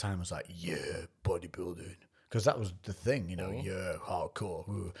looked at it at the time, I was like, yeah, bodybuilding. Because that was the thing, yeah,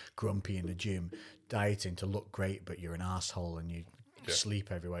 hardcore, grumpy in the gym, dieting to look great, but you're an asshole and you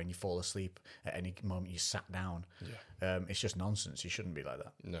sleep everywhere and you fall asleep at any moment you sat down. Yeah. It's just nonsense. You shouldn't be like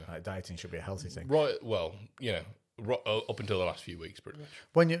that. No. Dieting should be a healthy thing. Right. Well, up until the last few weeks, pretty much.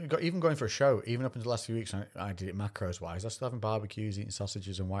 When you got even going for a show, even up until the last few weeks, I did it macros wise. I was still having barbecues, eating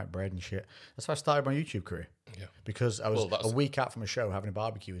sausages and white bread and shit. That's how I started my YouTube career. Yeah. Because I was a week out from a show having a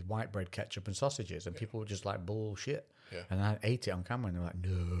barbecue with white bread, ketchup, and sausages, and people were just like bullshit. Yeah. And I ate it on camera, and they're like,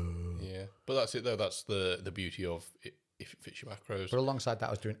 "No." Yeah, but that's it though. That's the beauty of it, if it fits your macros. But alongside that, I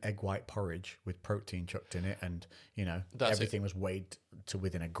was doing egg white porridge with protein chucked in it, and That's everything was weighed to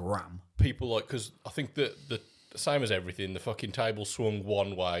within a gram. People like, because I think that the same as everything, the fucking table swung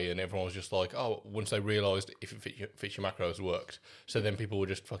one way, and everyone was just like, oh, once they realised if it fits your macros, it worked. So then people were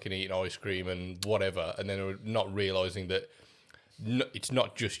just fucking eating ice cream and whatever, and then they were not realising that it's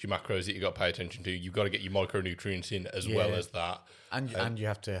not just your macros that you got to pay attention to. You've got to get your micronutrients in as well as that. And you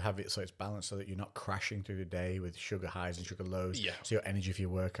have to have it so it's balanced so that you're not crashing through the day with sugar highs and sugar lows. Yeah. So your energy for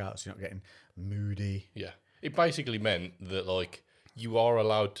your workouts, you're not getting moody. Yeah. It basically meant that, like, you are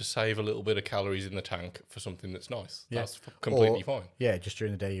allowed to save a little bit of calories in the tank for something that's nice. Yeah. That's completely fine. Yeah, just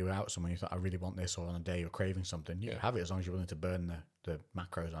during the day you were out somewhere, you thought, I really want this, or on a day you're craving something, you can have it as long as you're willing to burn the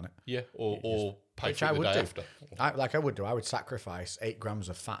macros on it. Yeah, or pay Which for I it the would day do. after. I would sacrifice 8 grams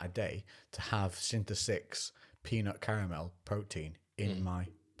of fat a day to have Synth 6 peanut caramel protein in my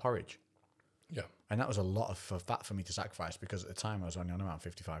porridge. Yeah. And that was a lot of fat for me to sacrifice because at the time I was only on around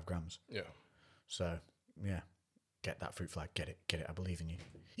 55 grams. Yeah. So, yeah. Get that fruit flag. Get it. I believe in you.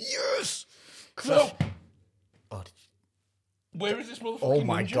 Yes! So, Oh, where is this motherfucker? oh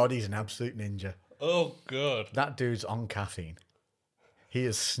my God, he's an absolute ninja. Oh, God. That dude's on caffeine. He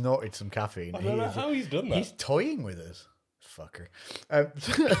has snorted some caffeine. I don't know how he's done that. He's toying with us. Fucker.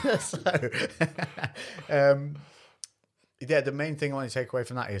 Yeah, the main thing I want to take away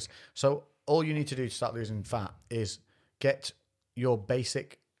from that is, so all you need to do to start losing fat is get your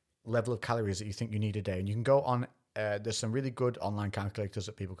basic level of calories that you think you need a day. And you can go on, there's some really good online calculators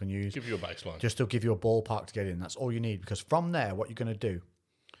that people can use. Give you a baseline. Just to give you a ballpark to get in. That's all you need. Because from there, what you're going to do,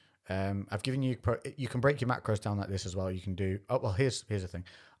 I've given you, you can break your macros down like this as well. You can do, here's the thing.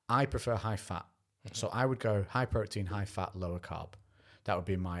 I prefer high fat. So I would go high protein, high fat, lower carb. That would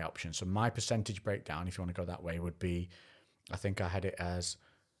be my option. So my percentage breakdown, if you want to go that way, would be, I think I had it as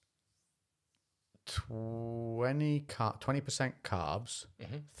 20% carbs,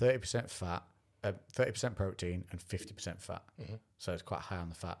 30% fat, 30% protein, and 50% fat. So it's quite high on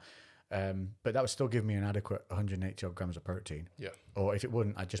the fat. But that would still give me an adequate 180 odd grams of protein. Yeah. Or if it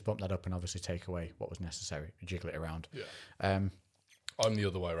wouldn't, I'd just bump that up and obviously take away what was necessary, jiggle it around. Yeah. I'm the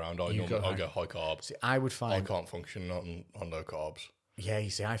other way around. I go high carb. See, I would I find, can't function on low carbs. yeah, you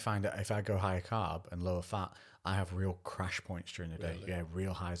see, I find that if I go higher carb and lower fat, I have real crash points during the day. Really? Yeah,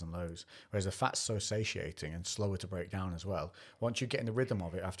 real highs and lows. Whereas the fat's so satiating and slower to break down as well. Once you get in the rhythm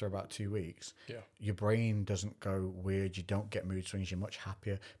of it after about 2 weeks, your brain doesn't go weird. You don't get mood swings. You're much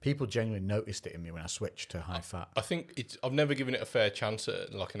happier. People genuinely noticed it in me when I switched to high fat. I think I've never given it a fair chance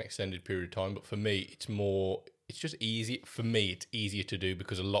at like an extended period of time, but for me, it's just easy. For me, it's easier to do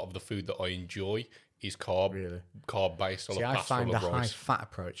because a lot of the food that I enjoy is carb based. See, I find the high fat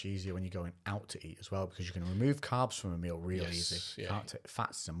approach easier when you're going out to eat as well because you can remove carbs from a meal real easy. Yeah. Can't take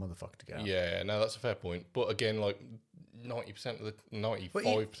fats is a motherfucker to get out. Yeah, no, that's a fair point. But again, like 95% of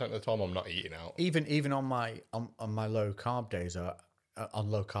the time, I'm not eating out. Even on my low carb days, on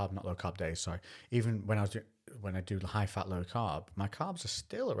low carb, not low carb days, sorry. Even when I do high fat, low carb, my carbs are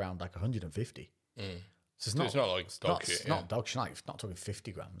still around like 150. So It's not like dog shit. It's not dog shit. Like, it's not talking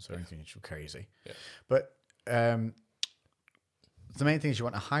 50 grams or anything too crazy. Yeah. But the main thing is you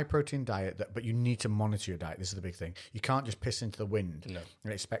want a high protein diet, but you need to monitor your diet. This is the big thing. You can't just piss into the wind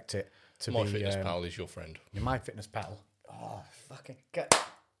and expect it to be. MyFitnessPal is your friend. MyFitnessPal. Oh, fucking get.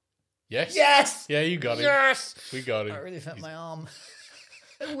 Yes. Yes. Yeah, you got it. Yes. We got it. I really felt my arm.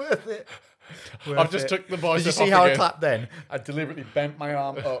 Worth it. I've just took the bicep. Did you see off how again. I clapped then? I deliberately bent my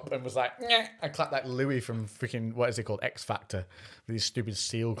arm up and was like, "Nyeh." I clapped like Louis from freaking, what is it called? X Factor. With his stupid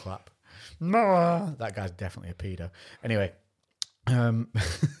seal clap. No, that guy's definitely a pedo. Anyway,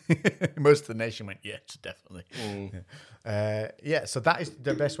 most of the nation went, yes, definitely. So that is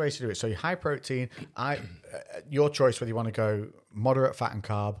the best way to do it. So your high protein, your choice whether you want to go moderate fat and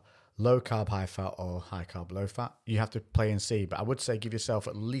carb, low carb, high fat, or high carb, low fat. You have to play and see. But I would say give yourself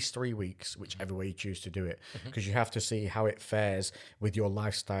at least 3 weeks, whichever way you choose to do it, because you have to see how it fares with your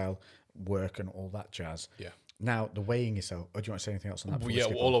lifestyle, work, and all that jazz. Yeah. Now, the weighing yourself. Or do you want to say anything else on that? Yeah,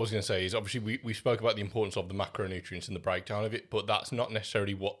 all I was going to say is obviously we spoke about the importance of the macronutrients and the breakdown of it, but that's not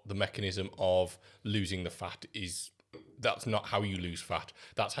necessarily what the mechanism of losing the fat is. That's not how you lose fat.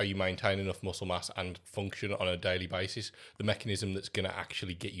 That's how you maintain enough muscle mass and function on a daily basis. The mechanism that's going to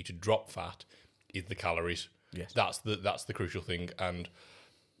actually get you to drop fat is the calories. Yes. That's the crucial thing. And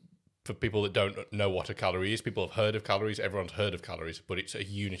for people that don't know what a calorie is, people have heard of calories. Everyone's heard of calories, but it's a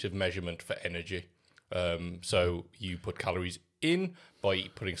unit of measurement for energy. So you put calories in by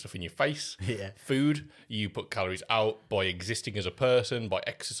putting stuff in your face, food. You put calories out by existing as a person, by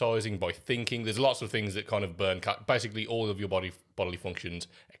exercising, by thinking. There's lots of things that kind of burn. Basically, all of your bodily functions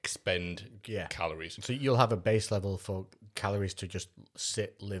expend calories. So you'll have a base level for calories to just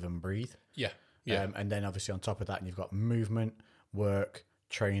sit, live, and breathe. Yeah. And then obviously on top of that, you've got movement, work,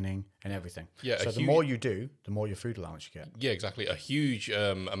 training, and everything. Yeah. So the more you do, the more your food allowance you get. Yeah, exactly. A huge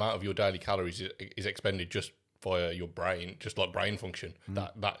amount of your daily calories is expended just via your brain, just like brain function.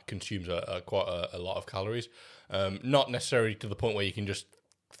 That consumes quite a lot of calories. Not necessarily to the point where you can just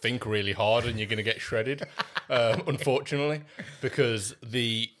think really hard and you're going to get shredded, unfortunately, because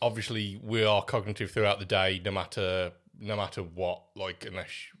obviously we are cognitive throughout the day, no matter what. Like, unless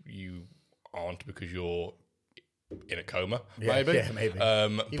you aren't, because you're in a coma, maybe. Yeah, maybe.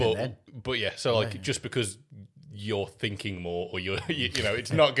 But yeah, so like just because you're thinking more, or you know,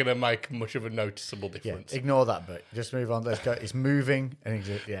 it's not going to make much of a noticeable difference. Ignore that bit. Just move on. Let's go. It's moving and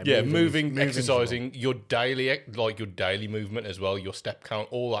moving, exercising, your daily movement as well, your step count,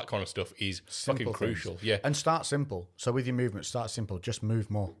 all that kind of stuff is fucking crucial. Yeah, and start simple. So with your movement, start simple. Just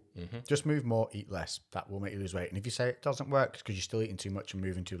move more. Just move more, eat less. That will make you lose weight. And if you say it doesn't work, it's because you're still eating too much and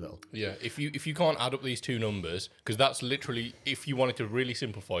moving too little. Yeah, if you can't add up these two numbers, because that's literally, if you wanted to really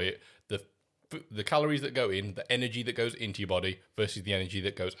simplify it, the calories that go in, the energy that goes into your body versus the energy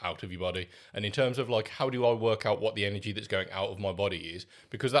that goes out of your body. And in terms of like, how do I work out what the energy that's going out of my body is?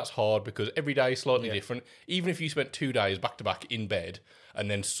 Because that's hard, because every day is slightly different. Even if you spent 2 days back to back in bed,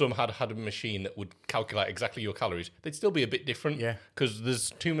 and then some had a machine that would calculate exactly your calories, they'd still be a bit different. Yeah, because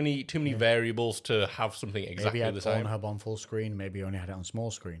there's too many variables to have something exactly the same. Maybe had Pornhub on full screen, maybe you only had it on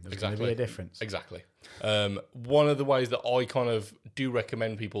small screen. There's going to be a difference. Exactly. One of the ways that I kind of do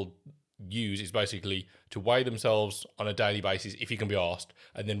recommend people use is basically to weigh themselves on a daily basis if you can be asked,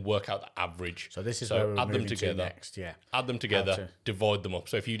 and then work out the average. So this is where we're moving to next. Add them together, divide them up.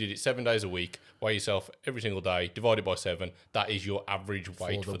 So if you did it 7 days a week, weigh yourself every single day, divide it by 7, that is your average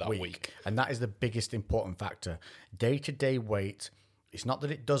weight for that week. And that is the biggest important factor. Day-to-day weight, it's not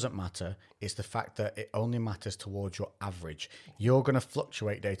that it doesn't matter, it's the fact that it only matters towards your average. You're going to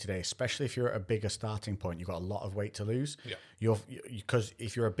fluctuate day to day, especially if you're at a bigger starting point. You've got a lot of weight to lose. Yeah. Because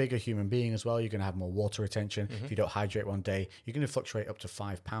if you're a bigger human being as well, you're going to have more water retention. If you don't hydrate one day, you're going to fluctuate up to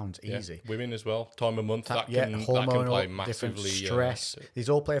 5 pounds easy. Women as well, time of month, that can play massively. Stress. These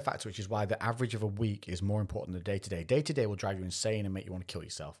all play a factor, which is why the average of a week is more important than day to day. Day to day will drive you insane and make you want to kill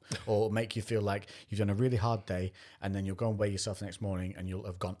yourself, or make you feel like you've done a really hard day, and then you'll go and weigh yourself the next morning and you'll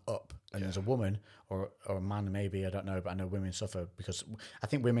have gone up. And as a woman or a man, maybe, I don't know, but I know women suffer because I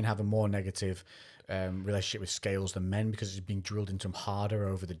think women have a more negative relationship with scales than men, because it's been drilled into them harder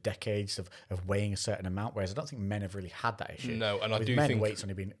over the decades of weighing a certain amount, whereas I don't think men have really had that issue. No, and with I do men, think weight's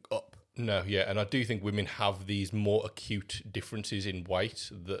only been up. No, yeah, and I do think women have these more acute differences in weight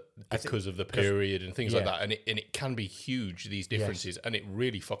because of the period and things like that, and it can be huge, these differences, and it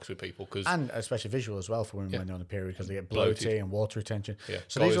really fucks with people, and especially visual as well for women when they're on the period, because they get bloated and water retention. Yeah.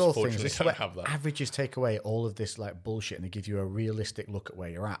 So these are all things. This is where averages take away all of this like bullshit, and they give you a realistic look at where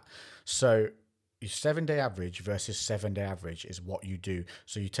you're at. So your 7-day average versus 7-day average is what you do.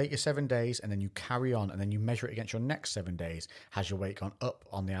 So you take your 7 days and then you carry on, and then you measure it against your next 7 days. Has your weight gone up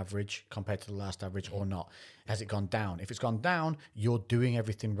on the average compared to the last average or not? Has it gone down? If it's gone down, you're doing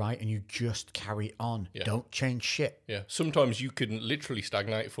everything right, and you just carry on. Yeah. Don't change shit. Yeah. Sometimes you can literally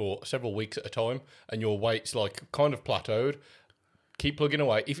stagnate for several weeks at a time, and your weight's like kind of plateaued. Keep plugging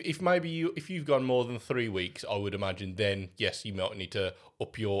away. If maybe if you've gone more than 3 weeks, I would imagine then yes, you might need to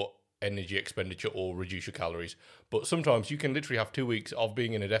up your energy expenditure or reduce your calories. But sometimes you can literally have 2 weeks of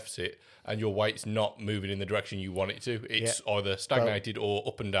being in a deficit and your weight's not moving in the direction you want it to. It's either stagnated or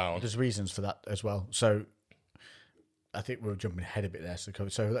up and down. There's reasons for that as well. So I think we're jumping ahead a bit there.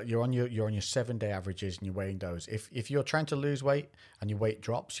 So you're on your 7-day averages and you're weighing those. If you're trying to lose weight and your weight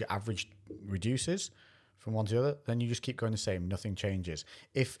drops, your average reduces from one to the other, then you just keep going the same. Nothing changes.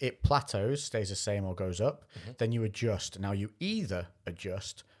 If it plateaus, stays the same, or goes up, then you adjust. Now you either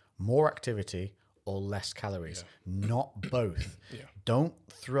adjust more activity or less calories, not both. Don't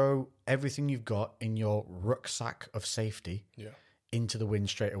throw everything you've got in your rucksack of safety into the wind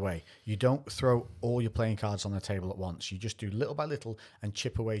straight away. You don't throw all your playing cards on the table at once. You just do little by little and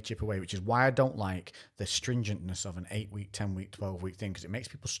chip away, which is why I don't like the stringentness of an 8-week, 10-week, 12-week thing, because it makes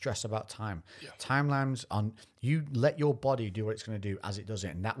people stress about time. Timelines on, you let your body do what it's going to do as it does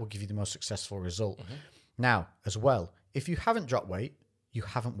it, and that will give you the most successful result. Now, as well, if you haven't dropped weight, you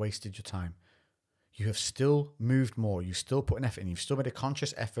haven't wasted your time. you have still moved more. You've still put an effort in. You've still made a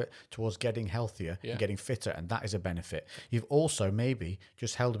conscious effort towards getting healthier and getting fitter, and that is a benefit. You've also maybe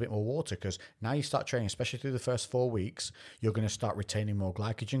just held a bit more water because now you start training, especially through the first 4 weeks, you're going to start retaining more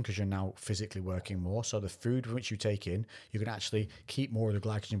glycogen because you're now physically working more. So the food which you take in, you can actually keep more of the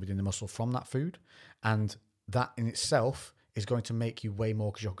glycogen within the muscle from that food, and that in itself is going to make you weigh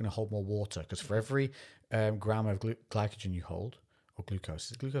more because you're going to hold more water. Because for every gram of glycogen you hold, or glucose,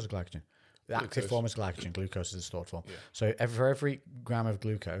 is it glucose or glycogen? The active form is glycogen, glucose is the stored form. Yeah. So for every gram of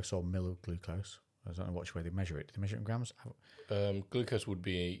glucose or mill of glucose, I don't know which way they measure it. Do they measure it in grams? Glucose would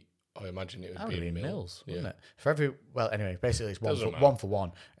be, I imagine it would be in mils, wouldn't it? For every, anyway, basically it's one for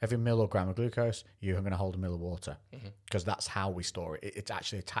one. Every mill or gram of glucose, you're going to hold a mill of water because that's how we store it. It's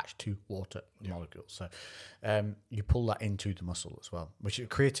actually attached to water molecules. So you pull that into the muscle as well. Which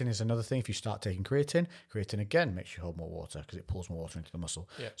creatine is another thing. If you start taking creatine again makes you hold more water because it pulls more water into the muscle.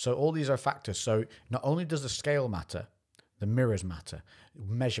 Yeah. So all these are factors. So not only does the scale matter, the mirrors matter,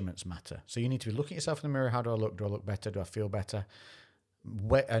 measurements matter. So you need to be looking at yourself in the mirror. How do I look? Do I look better? Do I feel better?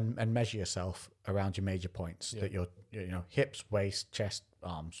 And measure yourself around your major points that you're, hips, waist, chest,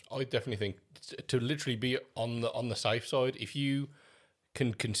 arms. I definitely think to literally be on the safe side, if you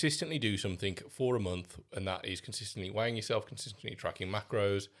can consistently do something for a month, and that is consistently weighing yourself, consistently tracking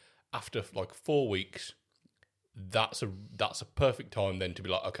macros, after like 4 weeks, that's a perfect time then to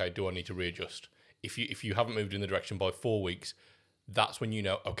be like, okay, do I need to readjust? If you haven't moved in the direction by 4 weeks, that's when you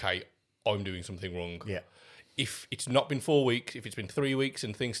know, okay, I'm doing something wrong. Yeah. If it's not been 4 weeks, if it's been 3 weeks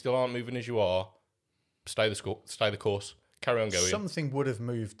and things still aren't moving as you are, stay the course, carry on going. Something would have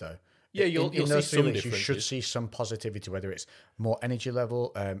moved though. Yeah, you'll see some differences. You should see some positivity, whether it's more energy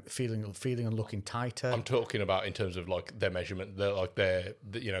level, feeling and looking tighter. I'm talking about in terms of like their measurement, the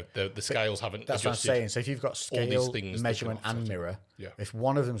scales haven't. That's what I'm saying. So if you've got scale, measurement, and mirror, if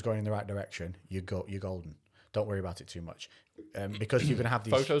one of them's going in the right direction, you're golden. Don't worry about it too much, because you're going to have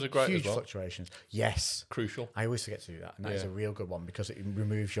these photos are great huge as well. Fluctuations. Yes, crucial. I always forget to do that, and that is a real good one because it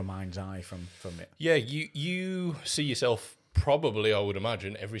removes your mind's eye from it. Yeah, you see yourself probably, I would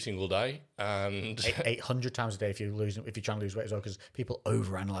imagine, every single day, and 800 times a day if you're trying to lose weight as well, because people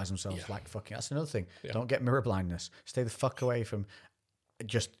overanalyze themselves like fucking. That's another thing. Don't get mirror blindness. Stay the fuck away from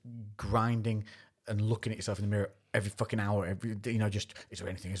just grinding and looking at yourself in the mirror every fucking hour. Just is there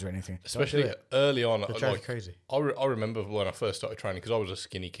anything? Especially early on, like crazy. I remember when I first started training, because I was a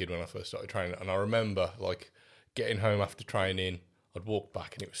skinny kid when I first started training, and I remember like getting home after training, I'd walk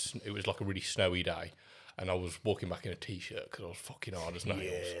back and it was like a really snowy day, and I was walking back in a t-shirt because I was fucking hard as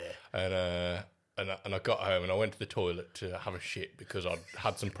nails, and I got home and I went to the toilet to have a shit because I'd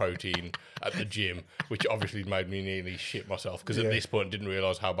had some protein at the gym, which obviously made me nearly shit myself because at this point I didn't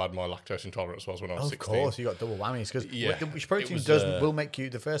realise how bad my lactose intolerance was when I was 16. Of course, you got double whammies because which protein will make you,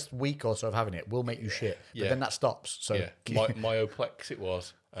 the first week or so of having it will make you shit, but then that stops. So myoplex it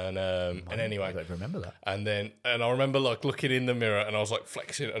was. And anyway, I don't remember that. And I remember like looking in the mirror and I was like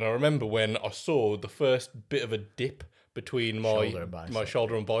flexing, and I remember when I saw the first bit of a dip between my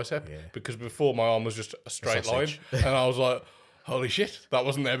shoulder and bicep, because before my arm was just a straight line, and I was like, holy shit, that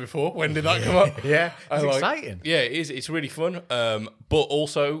wasn't there before. When did that come up? It's exciting. Yeah, it is. It's really fun. But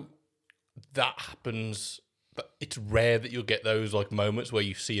also that happens. It's rare that you'll get those like moments where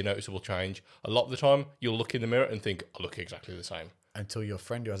you see a noticeable change. A lot of the time, you'll look in the mirror and think, I look exactly the same. Until your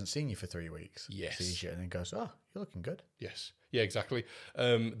friend who hasn't seen you for 3 weeks sees you and then goes, oh, you're looking good. Yes. Yeah, exactly.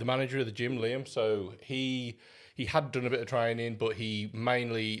 The manager of the gym, Liam, so he had done a bit of training, but he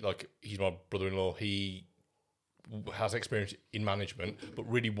mainly, like, he's my brother-in-law, he has experience in management, but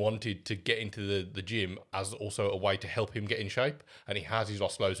really wanted to get into the gym as also a way to help him get in shape. And he has. He's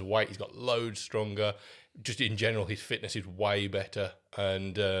lost loads of weight. He's got loads stronger. Just in general, his fitness is way better.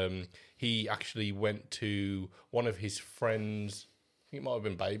 And he actually went to one of his friends, I think it might have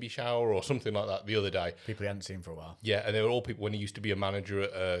been baby shower or something like that, the other day. People he hadn't seen for a while. Yeah, and they were all people when he used to be a manager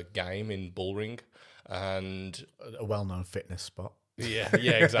at a game in Bullring. And a well-known fitness spot. Yeah,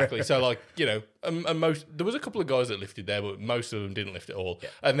 exactly. So, like, and there was a couple of guys that lifted there, but most of them didn't lift at all. Yeah.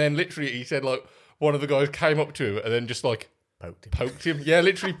 And then literally he said, like, one of the guys came up to him and then just, like, poked him. Yeah,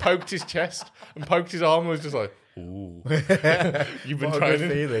 literally poked his chest and poked his arm and was just like, ooh. You've been what training. A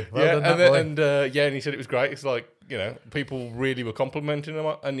good feeling. Well done, and he said it was great. It's like, people really were complimenting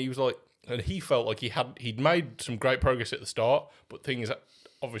him, and he was like, and he felt like he'd made some great progress at the start, but things,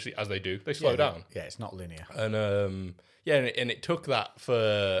 obviously, as they do, they slow down. Yeah, it's not linear. And and it took that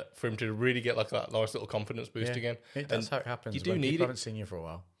for him to really get like that nice little confidence boost again. That's how it happens. You do need it. I haven't seen you for a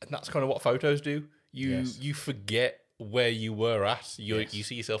while, and that's kind of what photos do. You forget where you were at. You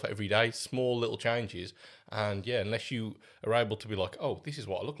see yourself every day, small little changes. And yeah, unless you are able to be like, oh, this is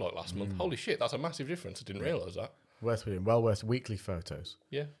what I looked like last month. Holy shit, that's a massive difference. I didn't realise that. Worth doing. Well worth weekly photos.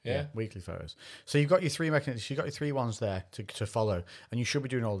 Yeah. Weekly photos. So you've got your three mechanisms. You've got your three ones there to follow, and you should be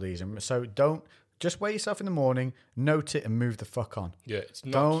doing all these. And so don't just weigh yourself in the morning, note it, and move the fuck on. Yeah, it's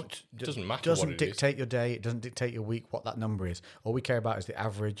not. It doesn't matter. Doesn't what it dictate your day. It doesn't dictate your week. What that number is. All we care about is the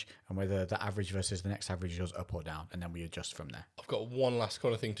average and whether the average versus the next average goes up or down, and then we adjust from there. I've got one last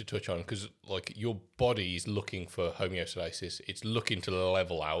kind of thing to touch on because, like, your body is looking for homeostasis. It's looking to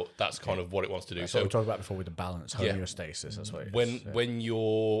level out. That's kind of what it wants to do. So we talked about before with the balance, homeostasis. That's what it is. When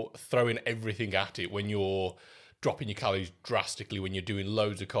you're throwing everything at it, when you're dropping your calories drastically, when you're doing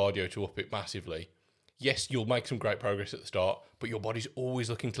loads of cardio to up it massively, yes, you'll make some great progress at the start, but your body's always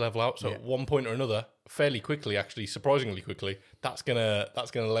looking to level out. So at one point or another, fairly quickly, actually, surprisingly quickly, that's gonna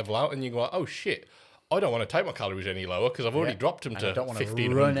level out, and you go, oh shit, I don't want to take my calories any lower because I've already dropped them to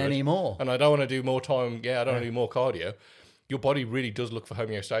 1500. Run anymore, and I don't want to do more time. Yeah, I don't want to do more cardio. Your body really does look for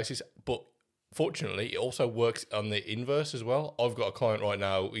homeostasis, but fortunately, it also works on the inverse as well. I've got a client right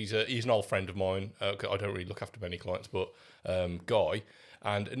now. He's an old friend of mine. I don't really look after many clients, but Guy.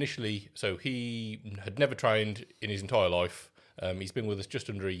 And initially, so he had never trained in his entire life. He's been with us just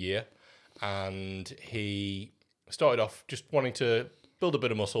under a year, and he started off just wanting to build a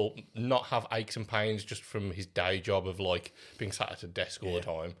bit of muscle, not have aches and pains just from his day job of like being sat at a desk all the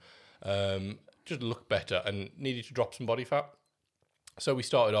time. Just look better and needed to drop some body fat. So we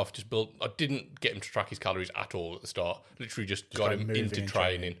started off I didn't get him to track his calories at all at the start. Literally just got him into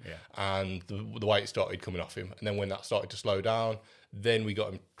training. And the weight started coming off him. And then when that started to slow down, then we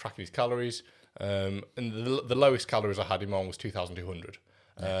got him tracking his calories. And the lowest calories I had him on was 2,200.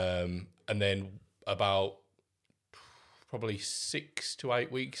 And then about probably 6 to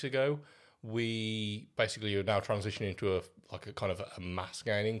 8 weeks ago, we basically are now transitioning into a kind of a mass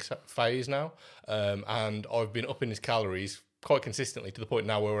gaining phase now. And I've been upping his calories quite consistently to the point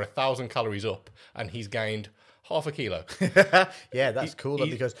now where we're 1,000 calories up and he's gained half a kilo. Yeah, that's cool though,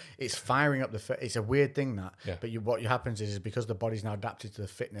 because it's firing up it's a weird thing that, but what happens is because the body's now adapted to the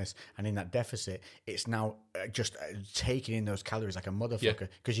fitness and in that deficit, it's now just taking in those calories like a motherfucker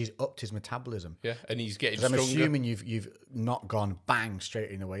because he's upped his metabolism. Yeah, and he's getting I'm stronger. assuming you've not gone bang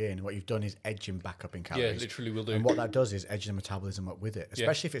straight in the way in. What you've done is edge him back up in calories. Yeah, literally will do. And what that does is edge the metabolism up with it,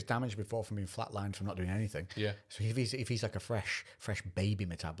 especially if it's damaged before from being flatlined from not doing anything. Yeah. So if he's like a fresh baby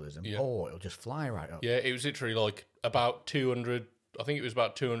metabolism, it'll just fly right up. Yeah, it was literally like about 200. I think it was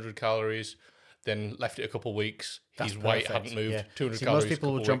about 200 calories. Then left it a couple of weeks. His weight hadn't moved. 200 calories. Most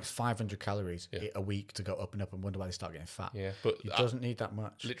people will jump 500 calories a week to go up and up and wonder why they start getting fat. Yeah, but it doesn't need that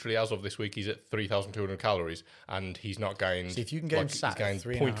much. Literally, as of this week, he's at 3,200 calories, and he's not gained. So if you can get him sat he's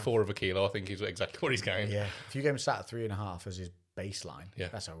gained at 3.5 0.4 of a kilo, I think is exactly what he's gained. Yeah, if you get him sat at 3.5 as his baseline,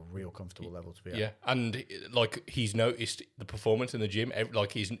 that's a real comfortable level to be at. Yeah, and like he's noticed the performance in the gym,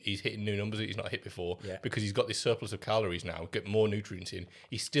 like he's hitting new numbers that he's not hit before because he's got this surplus of calories now, get more nutrients in.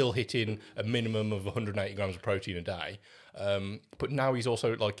 He's still hitting a minimum of 180 grams of protein a day. But now he's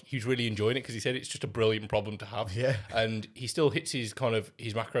also he's really enjoying it because he said it's just a brilliant problem to have. Yeah. And he still hits his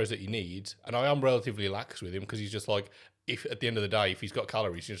macros that he needs. And I am relatively lax with him because he's just like, if at the end of the day, if he's got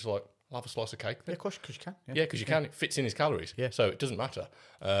calories, he's just like, I'll have a slice of cake. Yeah, of course, because you can. Yeah, because you can. It fits in his calories. Yeah. So it doesn't matter.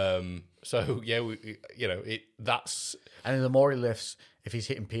 That's. And the more he lifts, if he's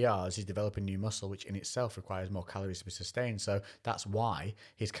hitting PRs, he's developing new muscle, which in itself requires more calories to be sustained. So that's why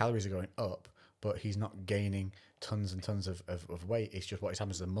his calories are going up, but he's not gaining tons and tons of weight. It's just what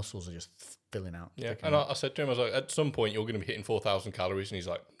happens is the muscles are just filling out. Yeah, and I said to him, I was like, at some point you're going to be hitting 4,000 calories, and he's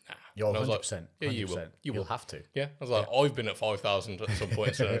like, nah. You're 100%. Like, yeah, you will. You'll have to. Yeah, I was like, I've been at 5,000 at some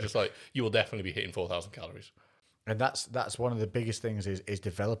point, so I'm just like, you will definitely be hitting 4,000 calories. And that's one of the biggest things is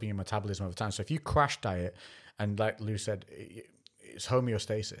developing your metabolism over time. So if you crash diet, and like Lou said, it's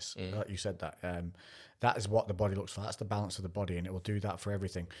homeostasis. Like you said that is what the body looks for. That's the balance of the body, and it will do that for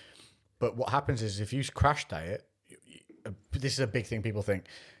everything. But what happens is if you crash diet, this is a big thing people think.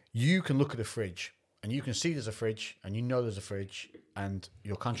 You can look at a fridge and you can see there's a fridge and you know there's a fridge and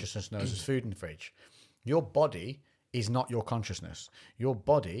your consciousness knows there's food in the fridge. Your body is not your consciousness. Your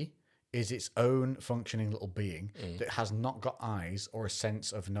body is its own functioning little being that has not got eyes or a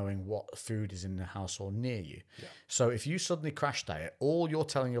sense of knowing what food is in the house or near you. Yeah. So if you suddenly crash diet, all you're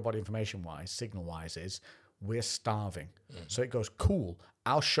telling your body information-wise, signal-wise is, we're starving. So it goes, cool,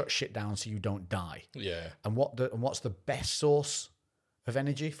 I'll shut shit down so you don't die. Yeah. And what's the best source of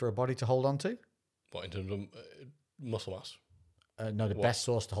energy for a body to hold on to? What, in terms of muscle mass? No, the best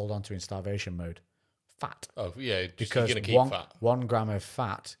source to hold on to in starvation mode, fat. Oh yeah, just Because you're gonna keep fat. 1 gram of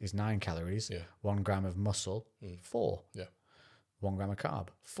fat is 9 calories. Yeah. 1 gram of muscle, 4. Yeah. 1 gram of carb,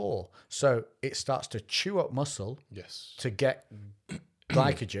 4. So it starts to chew up muscle Yes. to get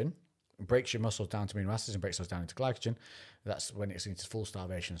glycogen, breaks your muscles down to amino acids and breaks those down into glycogen. That's when it's into full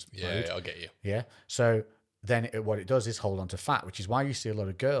starvation mode. Yeah, I get you. Yeah. So then what it does is hold on to fat, which is why you see a lot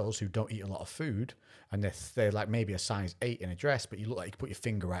of girls who don't eat a lot of food and they're like maybe a size 8 in a dress, but you look like you can put your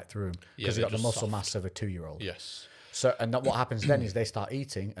finger right through them because they're they've got the just muscle soft. mass of a 2-year-old. Yes. So, and what happens then is they start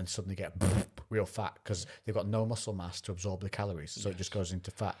eating and suddenly get real fat because they've got no muscle mass to absorb the calories. So it just goes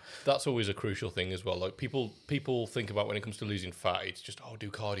into fat. That's always a crucial thing as well. Like people think about when it comes to losing fat, it's just do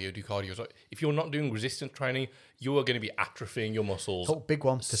cardio. It's like, if you're not doing resistance training, you are going to be atrophying your muscles. So big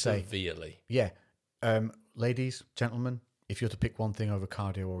one to say. Severely. Yeah. Ladies, gentlemen, if you're to pick one thing over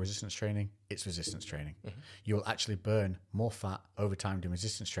cardio or resistance training, it's resistance training. You'll actually burn more fat over time doing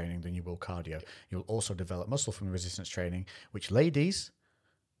resistance training than you will cardio. You'll also develop muscle from the resistance training, which, ladies,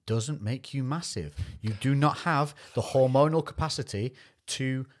 doesn't make you massive. You do not have the hormonal capacity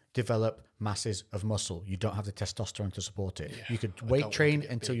to develop masses of muscle. You don't have the testosterone to support it. You could weight train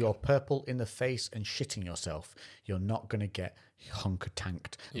until you're purple in the face and shitting yourself. You're not going to get hunker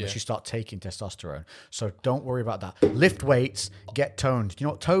tanked unless you start taking testosterone. So don't worry about that. Lift weights, get toned. Do you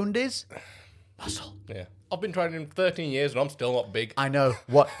know what toned is? Muscle. Yeah. I've been training 13 years and I'm still not big. I know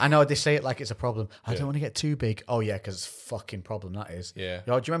they say it like it's a problem. I don't want to get too big. Oh yeah, because it's a fucking problem that is. Yeah.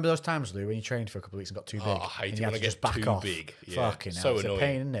 Yo, do you remember those times, Lou, when you trained for a couple of weeks and got too big? I hate and it you when had I to get just back too off? big. Yeah. Fucking hell. So It's annoying. a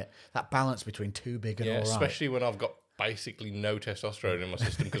pain, isn't it? That balance between too big and all right. Especially when I've got basically no testosterone in my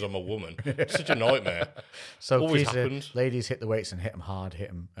system because I'm a woman. It's such a nightmare. So Always please, happens. ladies, hit the weights and hit them hard, hit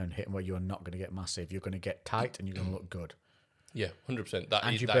them where you're not going to get massive. You're going to get tight and you're going to look good. Yeah, 100%.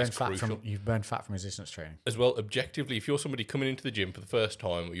 And you that burn is fat crucial. you've burned fat from resistance training. As well, objectively, if you're somebody coming into the gym for the first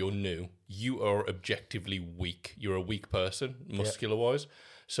time or you're new, you are objectively weak. You're a weak person, muscular-wise.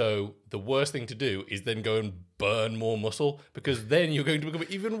 So the worst thing to do is then go and burn more muscle because then you're going to become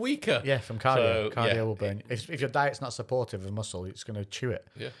even weaker. Yeah, from cardio. So, Cardio will burn. If your diet's not supportive of muscle, it's going to chew it.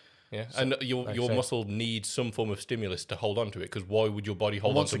 Yeah. Yeah, and your muscle needs some form of stimulus to hold on to it because why would your body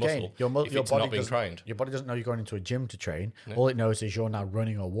hold on to muscle if your it's body not being trained? Your body doesn't know you're going into a gym to train. All it knows is you're now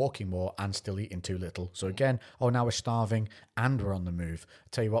running or walking more and still eating too little. So again, now we're starving and we're on the move. I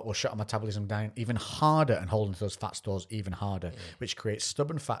tell you what, we'll shut our metabolism down even harder and hold into those fat stores even harder, which creates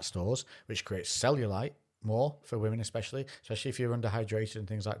stubborn fat stores, which creates cellulite more for women especially if you're underhydrated and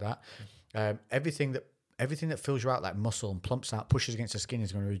things like that. Everything that fills you out like muscle and plumps out, pushes against the skin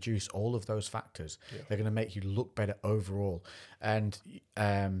is going to reduce all of those factors. They're going to make you look better overall. And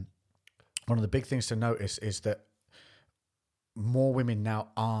one of the big things to notice is that more women now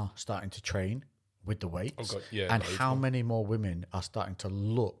are starting to train with the weights. And how many more women are starting to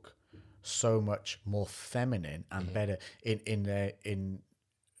look so much more feminine and better in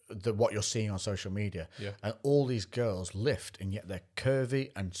what you're seeing on social media. And all these girls lift and yet they're curvy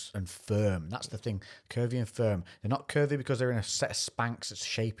and firm. That's the thing, curvy and firm. They're not curvy because they're in a set of Spanx that's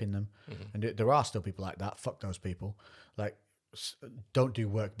shaping them. And there are still people like that. Fuck those people. Like, don't do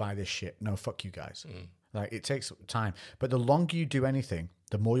work by this shit. No, fuck you guys. Like, it takes time. But the longer you do anything,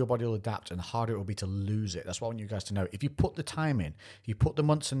 the more your body will adapt and the harder it will be to lose it. That's what I want you guys to know. If you put the time in, if you put the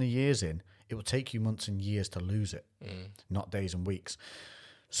months and the years in, it will take you months and years to lose it, not days and weeks.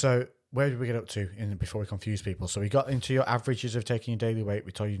 So where did we get up to before we confuse people? So we got into your averages of taking your daily weight.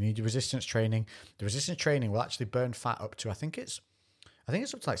 We told you need your resistance training. The resistance training will actually burn fat up to, I think it's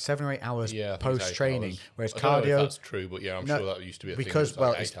up to like 7 or 8 hours post training. Whereas I don't know cardio, if that's true, but I'm sure that used to be a because thing. It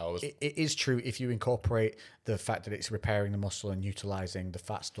was like 8 hours. It is true if you incorporate the fact that it's repairing the muscle and utilizing the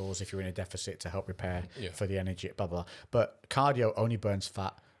fat stores if you're in a deficit to help repair for the energy, blah blah. But cardio only burns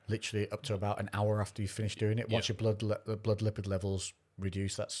fat literally up to about an hour after you finish doing it. Once your blood lipid levels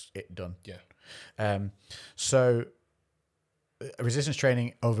reduce, that's it done. So resistance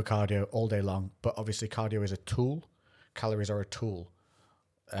training over cardio all day long, but obviously cardio is a tool, calories are a tool,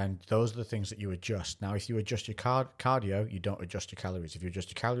 and those are the things that you adjust. Now if you adjust your cardio, you don't adjust your calories. If you adjust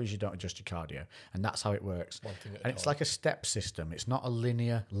your calories, you don't adjust your cardio, and that's how it works. And it's like a step system. It's not a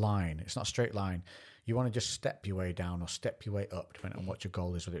linear line, it's not a straight line. You want to just step your way down or step your way up depending on what your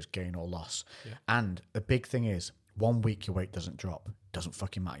goal is, whether it's gain or loss. And the big thing is 1 week your weight doesn't drop. Doesn't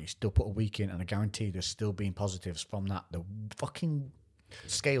fucking matter. You still put a week in and I guarantee there's still being positives from that. The fucking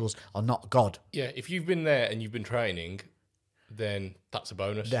scales are not God. Yeah, if you've been there and you've been training, then that's a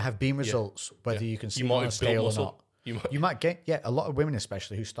bonus. There have been results, whether you can see it on a scale or not. You might get, a lot of women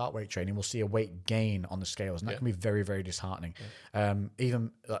especially who start weight training will see a weight gain on the scales, and that can be very, very disheartening.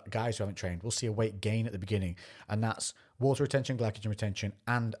 Even guys who haven't trained will see a weight gain at the beginning, and that's water retention, glycogen retention,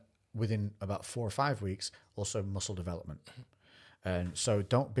 and within about 4 or 5 weeks, also muscle development. And so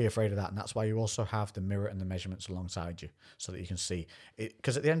don't be afraid of that. And that's why you also have the mirror and the measurements alongside you so that you can see it.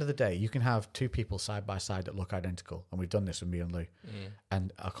 Because at the end of the day, you can have two people side by side that look identical. And we've done this with me and Lou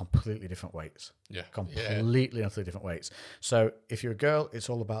and are completely different weights. Yeah. Completely, utterly different weights. So if you're a girl, it's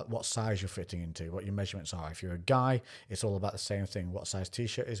all about what size you're fitting into, what your measurements are. If you're a guy, it's all about the same thing. What size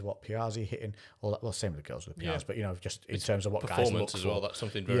t-shirt is, what PRs are you hitting, all that. Well, same with the girls with PRs, but you know, just in terms of what guys look Performance as well. for. That's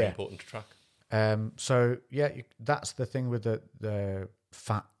something very important to track. So yeah, that's the thing with the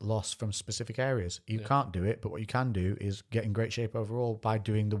fat loss from specific areas. You can't do it, but what you can do is get in great shape overall by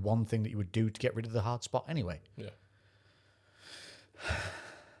doing the one thing that you would do to get rid of the hard spot anyway. Yeah.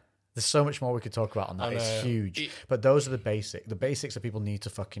 There's so much more we could talk about on that. It's huge. But those are the basics. The basics that people need to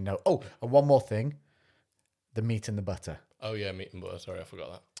fucking know. Oh, and one more thing. The meat and the butter. Oh, yeah, meat and butter. Sorry, I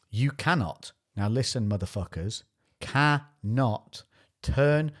forgot that. You cannot, now listen, motherfuckers, cannot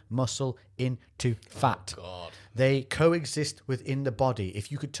turn muscle into fat. God. They coexist within the body.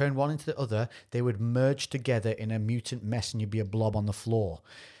 If you could turn one into the other, they would merge together in a mutant mess and you'd be a blob on the floor.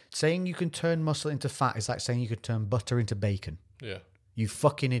 Saying you can turn muscle into fat is like saying you could turn butter into bacon. Yeah. You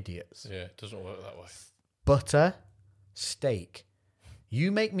fucking idiots. Yeah, it doesn't work that way. Butter, steak.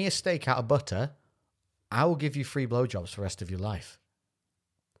 You make me a steak out of butter, I will give you free blowjobs for the rest of your life.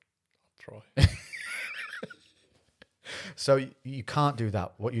 I'll try. So you can't do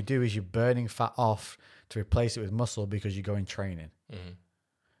that. What you do is you're burning fat off to replace it with muscle because you're going training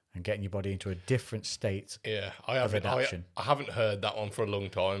and getting your body into a different state. Yeah, of adaptation. I haven't heard that one for a long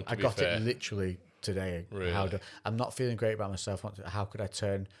time. I got it literally today. Really? I'm not feeling great about myself. How could I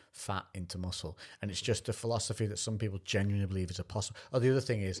turn fat into muscle? And it's just a philosophy that some people genuinely believe is a possible. Oh, the other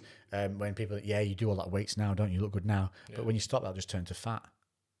thing is when people, you do all that weights now, don't you? Look good now. Yeah. But when you stop, that'll just turn to fat.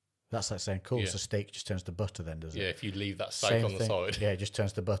 That's like saying, cool, so steak just turns to butter then, does it? Yeah, if you leave that steak Same on the thing. side. Yeah, it just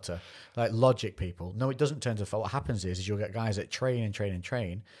turns to butter. Like logic people. No, it doesn't turn to fat. What happens is you'll get guys that train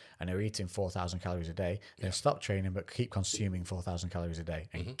and they're eating 4,000 calories a day, then stop training but keep consuming 4,000 calories a day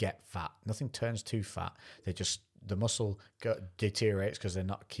and get fat. Nothing turns to fat. The muscle deteriorates because they're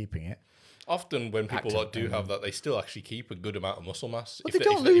not keeping it. Often when people do have that, they still actually keep a good amount of muscle mass. But they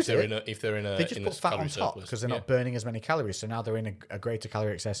don't lose it. They just put fat on top because they're not burning as many calories. So now they're in a greater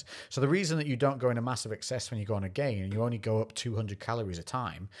calorie excess. So the reason that you don't go in a massive excess when you go on a gain and you only go up 200 calories a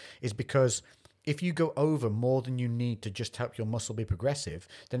time is because if you go over more than you need to just help your muscle be progressive,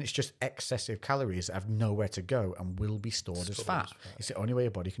 then it's just excessive calories that have nowhere to go and will be stored as fat. It's the only way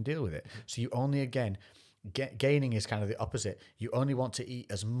your body can deal with it. So you only, again... Gaining is kind of the opposite. You only want to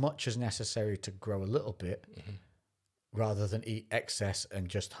eat as much as necessary to grow a little bit rather than eat excess and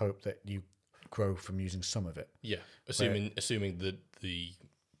just hope that you grow from using some of it. Yeah, assuming that the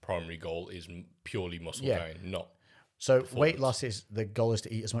primary goal is purely muscle gain, not... So weight loss is, the goal is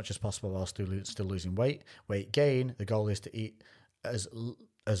to eat as much as possible while still losing weight. Weight gain, the goal is to eat as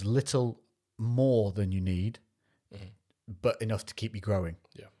little more than you need, but enough to keep you growing.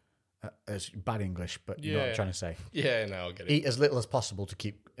 Yeah. It's bad English, but you know what I'm trying to say. Yeah, no, I get it. Eat as little as possible to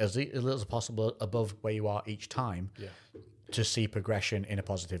keep as little as possible above where you are each time to see progression in a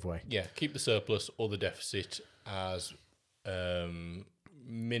positive way. Yeah, keep the surplus or the deficit as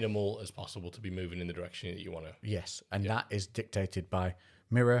minimal as possible to be moving in the direction that you want to. Yes, and that is dictated by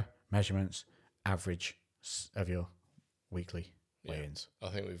mirror measurements, average of your weekly weigh-ins. I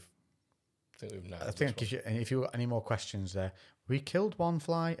think we've nailed. I think and if you've got any more questions there, we killed one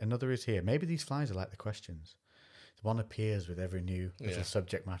fly, another is here. Maybe these flies are like the questions. One appears with every new little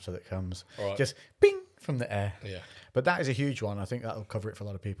subject matter that comes. Right. Just bing from the air. Yeah. But that is a huge one. I think that'll cover it for a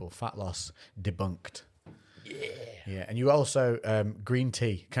lot of people. Fat loss debunked. Yeah. And you also, green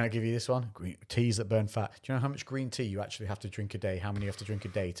tea. Can I give you this one? Green teas that burn fat. Do you know how much green tea you actually have to drink a day? How many you have to drink a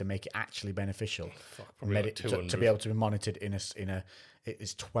day to make it actually beneficial? Probably like to be able to be monitored in a it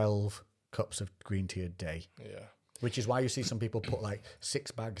is 12 cups of green tea a day. Yeah. Which is why you see some people put like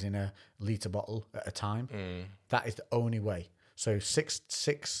 6 bags in a litre bottle at a time. That is the only way. So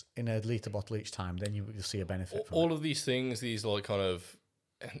six in a litre bottle each time, then you'll see a benefit from all of these things, these like kind of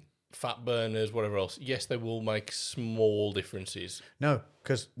fat burners, whatever else, yes, they will make small differences. No,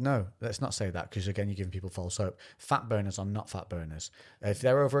 let's not say that, because again, you're giving people false hope. Fat burners are not fat burners. If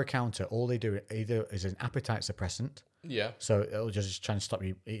they're over a counter, all they do either is an appetite suppressant. Yeah. So it'll just try and stop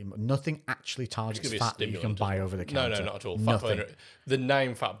you eating. Nothing actually targets fat that you can buy over the counter. No, not at all. Fat burner. The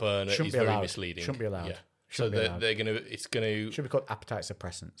name fat burner is very misleading. Shouldn't be allowed. Yeah. So they're gonna. It's gonna. Should be called appetite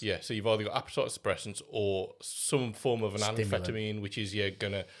suppressants. Yeah. So you've either got appetite suppressants or some form of an amphetamine, which is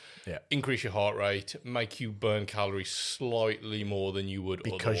gonna increase your heart rate, make you burn calories slightly more than you would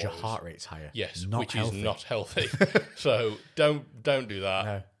because otherwise. your heart rate's higher. Yes, not which healthy. is not healthy. So don't do that.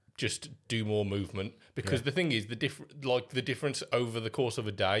 No. just do more movement, because the thing is the difference over the course of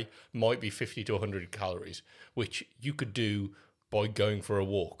a day might be 50 to 100 calories, which you could do by going for a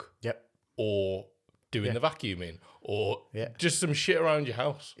walk Yep. or doing the vacuuming or just some shit around your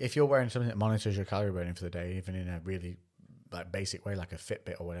house. If you're wearing something that monitors your calorie burning for the day, even in a really like basic way, like a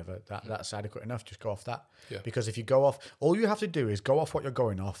Fitbit or whatever, that's adequate enough. Just go off that. Yeah. Because if you go off, all you have to do is go off what you're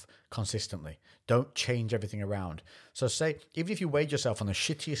going off consistently. Don't change everything around. So say, even if you weighed yourself on the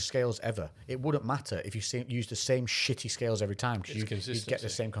shittiest scales ever, it wouldn't matter if you use the same shitty scales every time, because you get the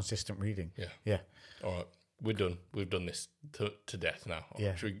same consistent reading. Yeah. All right. We're done. We've done this to death now.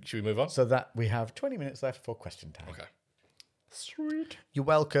 Yeah. Should we move on? So that we have 20 minutes left for question time. Okay. Sweet. You're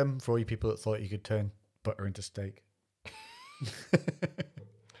welcome for all you people that thought you could turn butter into steak.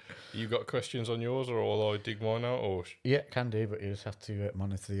 You got questions on yours, or will I dig mine out? Or Yeah, can do, but you just have to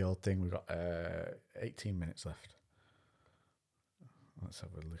monitor the old thing. We've got 18 minutes left. Let's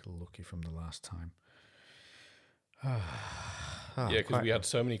have a little looky from the last time. yeah, because we had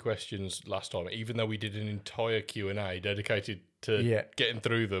so many questions last time. Even though we did an entire Q&A dedicated to getting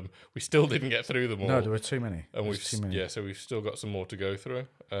through them, we still didn't get through them all. No, there were too many. And so we've still got some more to go through.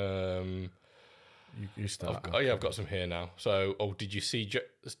 You start. I've got some here now. So, did you see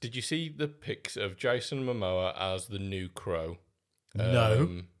the pics of Jason Momoa as the new Crow?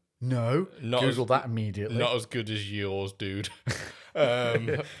 No. Google that immediately. Not as good as yours, dude.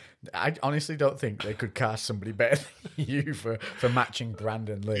 I honestly don't think they could cast somebody better than you for matching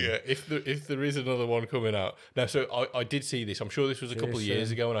Brandon Lee. Yeah, if there is another one coming out now. So I did see this. I'm sure this was a couple of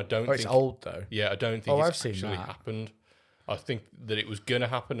years ago, and I don't think it's old though. Yeah, I don't think it's I've actually happened. I think that it was going to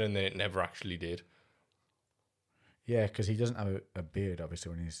happen, and then it never actually did. Yeah, because he doesn't have a beard,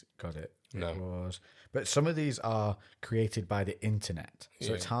 obviously, when he's got it. No. But some of these are created by the internet,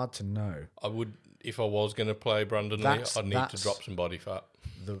 so it's hard to know. I would, if I was going to play Brandon Lee, I'd need to drop some body fat.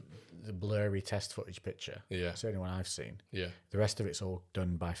 The blurry test footage picture. Yeah. It's the only one I've seen. Yeah. The rest of it's all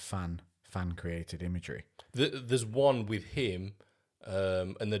done by fan-created imagery. There's one with him,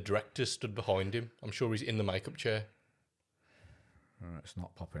 and the director stood behind him. I'm sure he's in the makeup chair. Oh, it's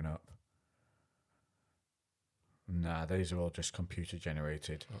not popping up. Nah, these are all just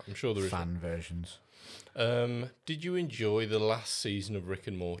computer-generated. I'm sure there is fan versions. Did you enjoy the last season of Rick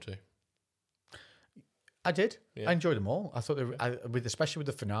and Morty? I did. Yeah. I enjoyed them all. I thought they were, especially with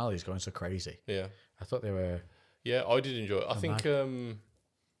the finales going so crazy. Yeah, I thought they were. Yeah, I did enjoy it. I think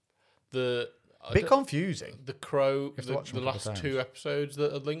bit confusing. The Crow, the last two episodes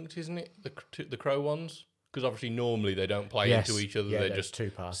that are linked, isn't it? The Crow ones, because obviously normally they don't play into each other. They're just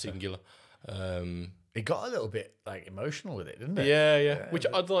two-parter. Singular. It got a little bit like emotional with it, didn't it? Yeah. Which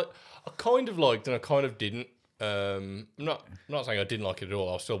I kind of liked, and I kind of didn't. I'm not saying I didn't like it at all.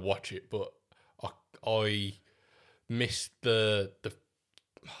 I'll still watch it, but I missed the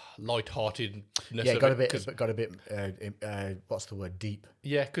light-heartedness. Yeah, got a bit. What's the word? Deep.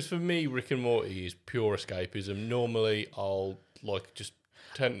 Yeah, because for me, Rick and Morty is pure escapism. Normally, I'll just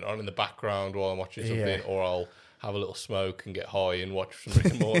turn it on in the background while I'm watching something, or I'll have a little smoke and get high and watch some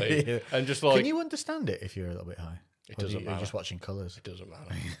Rick and Morty, and just Can you understand it if you're a little bit high? It doesn't matter. You're just watching colours. It doesn't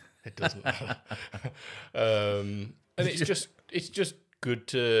matter. It doesn't matter. And it's just good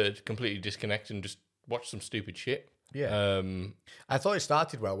to completely disconnect and just watch some stupid shit. Yeah. I thought it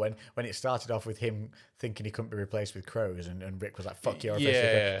started well when it started off with him thinking he couldn't be replaced with crows, and Rick was like, "Fuck you,"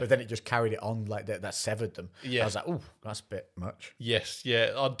 but then it just carried it on like that severed them. Yeah. I was like, "Ooh, that's a bit much." Yes,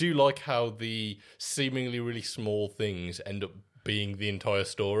 yeah. I do like how the seemingly really small things end up being the entire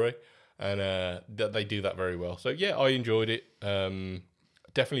story, and that they do that very well. So yeah, I enjoyed it.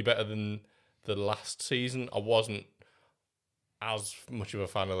 Definitely better than the last season. I wasn't as much of a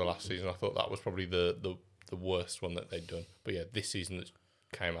fan of the last season. I thought that was probably the worst one that they'd done. But yeah, this season that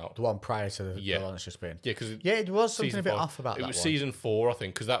came out, the one prior to the one that's just been, because it was something a bit off about that. It was one. season 4, I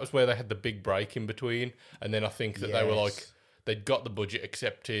think, because that was where they had the big break in between, and then I think that they were like, they'd got the budget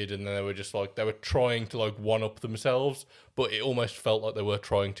accepted, and then they were just like, they were trying to like one up themselves, but it almost felt like they were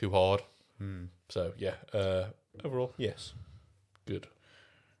trying too hard. So yeah, overall, yes, good.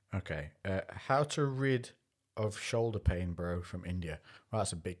 Okay, how to rid of shoulder pain, bro, from India? Well,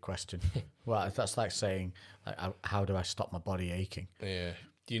 that's a big question. Well, that's like saying, how do I stop my body aching? Yeah.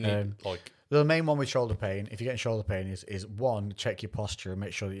 Do you need the main one with shoulder pain? If you're getting shoulder pain, is one, check your posture and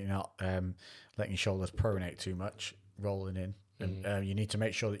make sure that you're not letting your shoulders pronate too much, rolling in. And you need to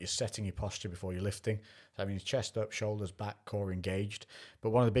make sure that you're setting your posture before you're lifting. So that means chest up, shoulders back, core engaged.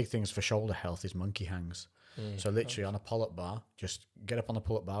 But one of the big things for shoulder health is monkey hangs. So literally on a pull-up bar, just get up on the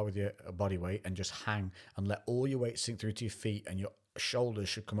pull-up bar with your body weight and just hang and let all your weight sink through to your feet, and your shoulders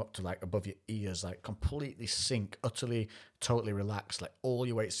should come up to like above your ears, like completely sink, utterly, totally relaxed, like all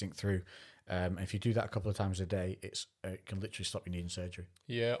your weight sink through. If you do that a couple of times a day, it can literally stop you needing surgery.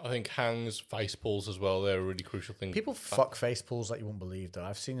 Yeah, I think hangs, face pulls as well. They're a really crucial thing. People fuck face pulls like you won't believe, though.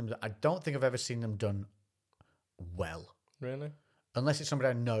 I've seen them. I don't think I've ever seen them done well. Really? Unless it's somebody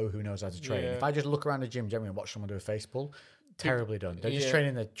I know who knows how to train. Yeah. If I just look around the gym generally and watch someone do a face pull, terribly done. They're just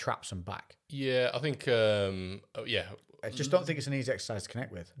training their traps and back. Yeah, I think, I just don't think it's an easy exercise to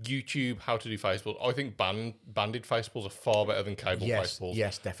connect with. YouTube, how to do face pulls. I think banded face pulls are far better than cable face pulls.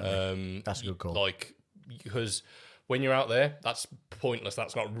 Yes, definitely. That's a good call. Like, because when you're out there, that's pointless.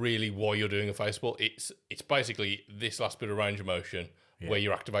 That's not really why you're doing a face pull. It's basically this last bit of range of motion where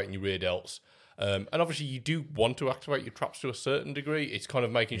you're activating your rear delts. And obviously, you do want to activate your traps to a certain degree. It's kind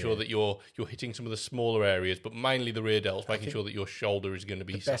of making sure that you're hitting some of the smaller areas, but mainly the rear delts, making sure that your shoulder is going to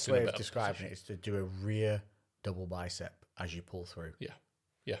be the best way of describing it is to do a rear double bicep as you pull through.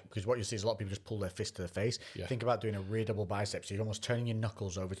 Yeah. Because what you see is a lot of people just pull their fist to the face. Yeah. Think about doing a rear double bicep. So you're almost turning your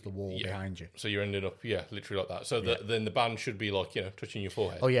knuckles over to the wall behind you. So you're ending up, literally like that. So then the band should be like, touching your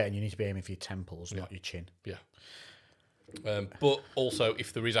forehead. Oh, yeah, and you need to be aiming for your temples, not your chin. Yeah. But also,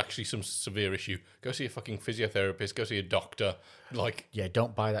 if there is actually some severe issue, go see a fucking physiotherapist, go see a doctor. Like, yeah,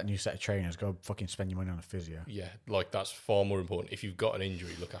 don't buy that new set of trainers. Go fucking spend your money on a physio. Yeah, like that's far more important. If you've got an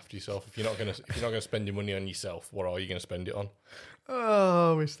injury, look after yourself. If you're not gonna spend your money on yourself, what are you gonna spend it on?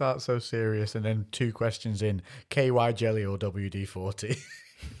 Oh, we start so serious, and then 2 questions in: KY jelly or WD 40?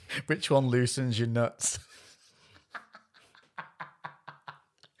 Which one loosens your nuts?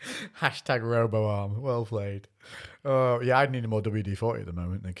 Hashtag RoboArm. Well played. Oh, yeah, I'd need more WD-40 at the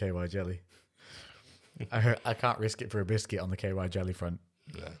moment than KY jelly. I can't risk it for a biscuit on the KY jelly front.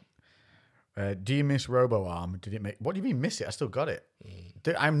 Yeah. Do you miss RoboArm? Did it make? What do you mean miss it? I still got it.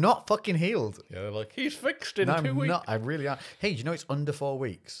 Dude, I'm not fucking healed. Yeah, they're like, he's fixed in No, 2 I'm weeks. not. I really am. Hey, you know it's under 4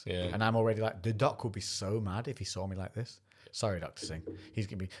 weeks. Yeah. And I'm already like, the doc would be so mad if he saw me like this. Sorry, Dr. Singh. He's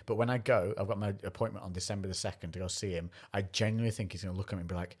gonna be. But when I go, I've got my appointment on December the 2nd to go see him. I genuinely think he's gonna look at me and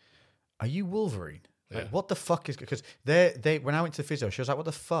be like, "Are you Wolverine? Like, what the fuck is?" Because they when I went to the physio, she was like, "What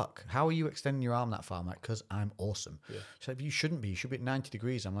the fuck? How are you extending your arm that far?" I'm like, "Because I'm awesome." Yeah. She's like, "You shouldn't be. You should be at 90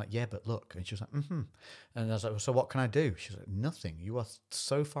 degrees." I'm like, "Yeah, but look." And she was like, "Mm-hmm." And I was like, "So what can I do?" She's like, "Nothing. You are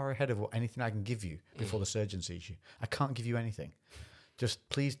so far ahead of anything I can give you before the surgeon sees you. I can't give you anything. Just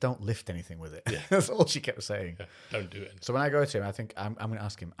please don't lift anything with it." Yeah. That's all she kept saying. Yeah, don't do it. So when I go to him, I think I'm going to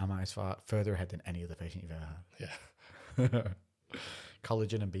ask him, am I as further ahead than any other patient you've ever had? Yeah.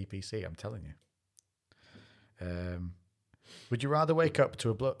 Collagen and BPC, I'm telling you. Would you rather wake up to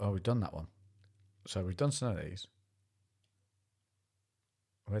a blood... Oh, we've done that one. So we've done some of these.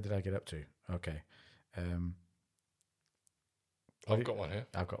 Where did I get up to? Okay. I've got one here.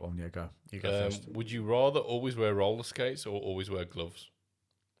 I've got one. Yeah, go. You go first. Would you rather always wear roller skates or always wear gloves?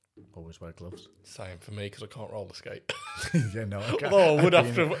 Always wear gloves. Same for me because I can't roller skate. Yeah, no. I can't. Although I would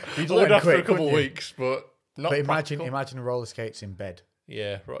after a couple of weeks, but not. But practical. imagine roller skates in bed.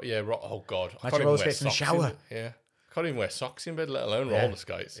 Yeah, right. Yeah, right. Oh god, Imagine roller skates in the shower. Yeah, can't even wear socks in bed, let alone roller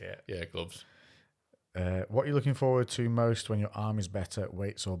skates. Yeah, gloves. What are you looking forward to most when your arm is better,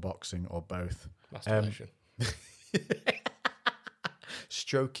 weights or boxing or both? Masturbation.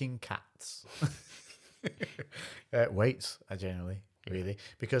 Stroking cats. Weights, generally, really.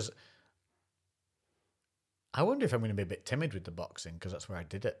 Because I wonder if I'm going to be a bit timid with the boxing because that's where I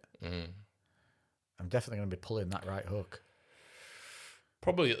did it. I'm definitely going to be pulling that right hook.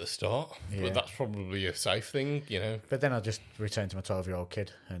 Probably at the start, but that's probably a safe thing, But then I'll just return to my 12-year-old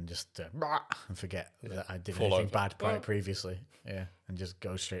kid and just and forget that I did Fall anything over. bad previously. Yeah, and just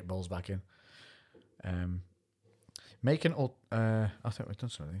go straight balls back in. Make an... I think we've done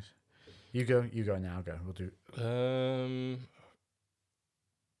some of these. You go now, I'll go. We'll do...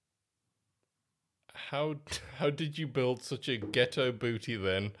 How did you build such a ghetto booty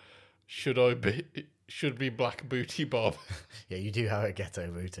then? Should be Black Booty Bob. Yeah, you do have a ghetto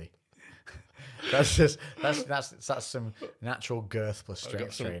booty. That's some natural girth plus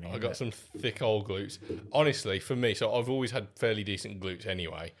strength training. I got some thick old glutes. Honestly, for me, so I've always had fairly decent glutes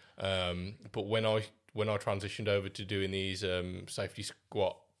anyway. But when I transitioned over to doing these safety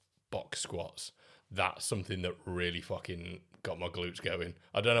squat box squats, that's something that really fucking got my glutes going.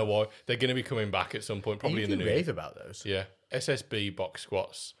 I don't know why. They're going to be coming back at some point, probably in the new year. You rave about those. Yeah, SSB box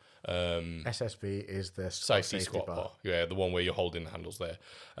squats. SSB is the safety squat bar. Yeah, the one where you're holding the handles there.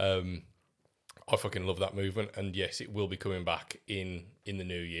 I fucking love that movement, and yes, it will be coming back in the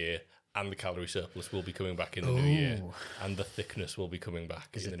new year, and the calorie surplus will be coming back in the new year, and the thickness will be coming back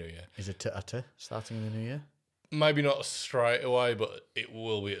in the new year. Is it starting in the new year? Maybe not straight away, but it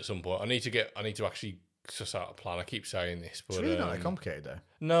will be at some point. I need to actually just out of plan. I keep saying this, but It's really not that complicated though.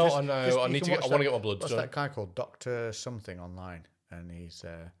 no, Just- I know. just- I you need can to. watch I want to that- get my blood What's done. that guy called? Doctor something online, and he's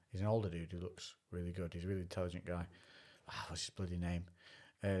an older dude who looks really good. He's a really intelligent guy. What's his bloody name?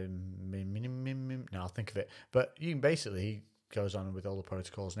 No, I'll think of it. But you can basically, he goes on with all the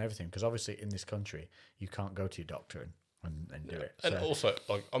protocols and everything, because obviously in this country you can't go to your doctor and do it. And So- also,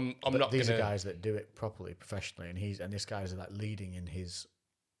 like, I'm but not. these gonna, are guys that do it properly, professionally, and this guy's like leading in his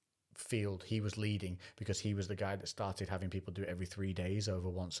field. He was leading because he was the guy that started having people do it every 3 days over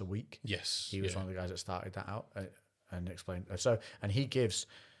once a week. Yes, He was one of the guys that started that out and explained. So, and he does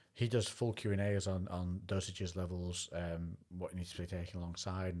full Q&As on dosages, levels, what needs to be taken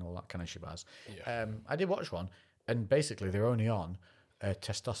alongside, and all that kind of shabazz. Yeah. I did watch one, and basically they're only on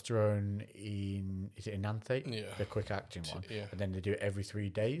testosterone is it enanthate, Yeah. the quick acting one, Yeah. and then they do it every 3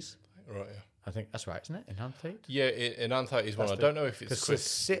 days. Right. Yeah. I think that's right, isn't it? Enanthate. Yeah. Enanthate is one. I don't know if it's Because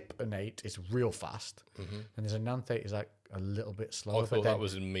quick. the Cypionate is real fast, and there's enanthate is like a little bit slower. I thought but then, that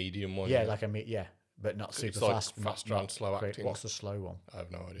was a medium one. yeah, like but not super like fast. faster and slow quick. acting. What's the slow one? I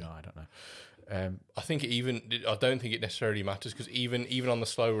have no idea. No, I don't know. I think I don't think it necessarily matters, because even on the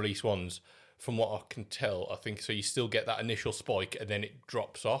slow release ones, from what I can tell, I think so. You still get that initial spike and then it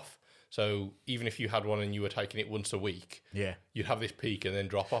drops off. So even if you had one and you were taking it once a week, Yeah, you'd have this peak and then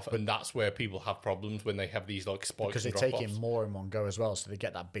drop off, and that's where people have problems when they have these like spikes. because they're and taking drop-offs. more in one go as well, so they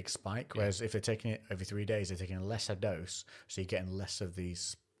get that big spike. Whereas if they're taking it every 3 days, they're taking a lesser dose, so you're getting less of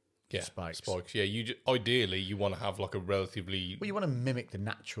these spikes. Yeah, ideally you want to have like a relatively. Well, you want to mimic the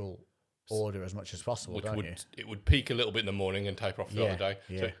natural order as much as possible, Which don't would you? it would peak a little bit in the morning and taper off the Yeah, other day.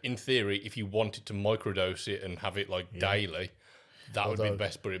 So yeah. in theory, if you wanted to microdose it and have it like daily, that would be the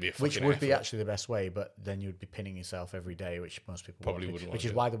best. But it'd be a Which fucking would be effort. actually the best way, but then you'd be pinning yourself every day, which most people Probably won't. wouldn't Which wanna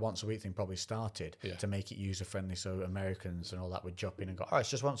is do. why the once a week thing probably started Yeah. to make it user friendly, so Americans and all that would jump in and go, "Oh, it's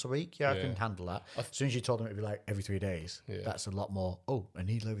just once a week. Yeah, I can handle that." As soon as you told them it'd be like every 3 days, that's a lot more. Oh, a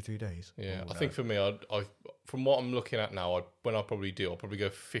needle every 3 days. Yeah, Oh, I no. think for me, I from what I'm looking at now, when I'll probably go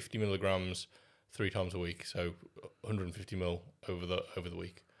 50 milligrams 3 times a week, so 150 mil over the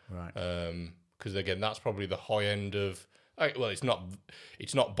week. Right. Because again, that's probably the high end of. Well, it's not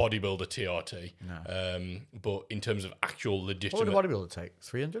bodybuilder TRT. No. But in terms of actual What would legitimate, a bodybuilder take?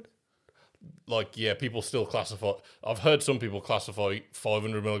 300? like people still classify. I've heard some people classify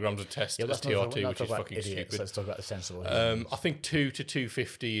 500 milligrams of test as TRT, which is fucking idiots. stupid. Let's talk about the sensible. I think 2 to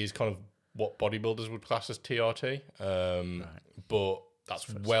 250 is kind of what bodybuilders would class as TRT. But that's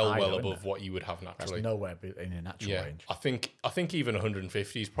well high though, isn't above what you would have That's naturally. nowhere in a natural Yeah, range. I think even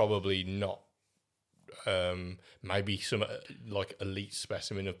 150 is probably not. Maybe some like elite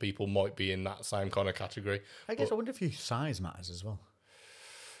specimen of people might be in that same kind of category. I guess I wonder if your size matters as well.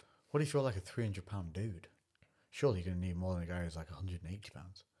 What if you're like a 300-pound dude? Surely you're going to need more than a guy who's like 180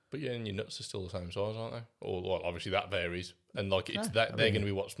 pounds. But yeah, and your nuts are still the same size, aren't they? Or well, obviously that varies, and like it's Yeah, that I they're mean- going to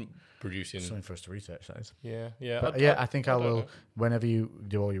be what's producing. Something for us to research, that is. Yeah, yeah, But I think I will. Whenever you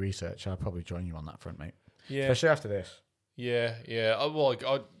do all your research, I'll probably join you on that front, mate. Yeah, Especially after this. yeah.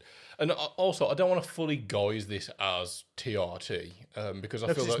 And also, I don't want to fully guise this as TRT because I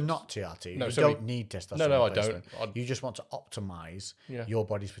No, feel 'cause like it's not TRT. No, you sorry. don't need testosterone. No, I replacement. don't. You just want to optimize Yeah. your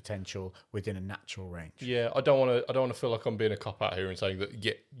body's potential within a natural range. Yeah, I don't want to feel like I'm being a cop out here and saying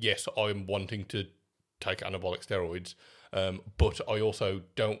that. Yes, I'm wanting to take anabolic steroids, but I also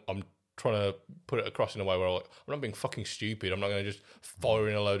don't. I'm trying to put it across in a way where I'm not being fucking stupid. I'm not going to just fire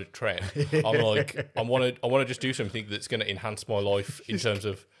in a load of tren. I'm like, I want to just do something that's going to enhance my life in terms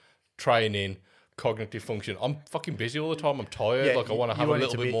of training, cognitive function. I'm fucking busy all the time. I'm tired. I want to have a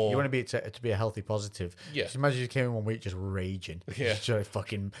little bit more. You want to be a healthy positive. Yeah. Just imagine you came in one week just raging. Yeah. Just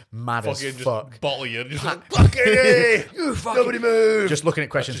fucking mad fucking as just fuck. bottle you. Just like, You fucking nobody move. Just looking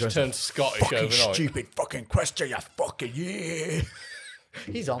at questions. just going, turned Scottish fucking overnight. stupid fucking question. You fucking yeah.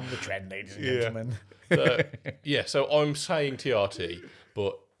 He's on the trend, ladies and gentlemen. So I'm saying TRT,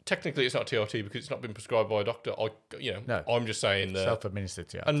 but technically it's not TRT because it's not been prescribed by a doctor. No. I'm just saying that. Self-administered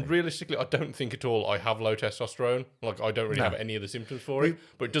TRT. And realistically, I don't think at all I have low testosterone. Like, I don't really have any of the symptoms for it.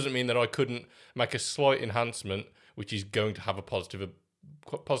 But it doesn't mean that I couldn't make a slight enhancement, which is going to have a positive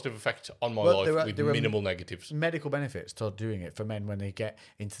effect on my life with minimal negatives. Medical benefits to doing it for men when they get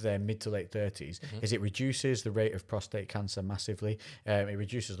into their mid to late 30s is it reduces the rate of prostate cancer massively. It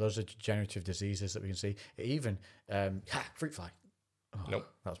reduces loads of degenerative diseases that we can see. It even fruit fly. Oh, Nope.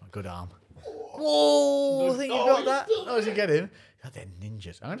 That was my good arm. Whoa! I think you got that. How did you get him? God, they're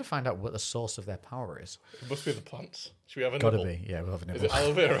ninjas. I'm going to find out what the source of their power is. It must be the plants. Should we have a Gotta nibble? be. Yeah, we'll have a Is nibble. it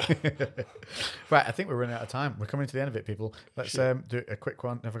aloe vera? Right, I think we're running out of time. We're coming to the end of it, people. Let's do a quick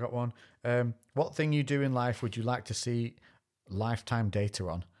one. Never got one. What thing you do in life would you like to see lifetime data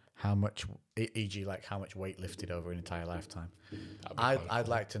on? How much, e.g., like how much weight lifted over an entire lifetime. That'd be I'd fun.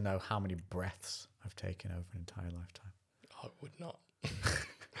 like to know how many breaths I've taken over an entire lifetime. I would not.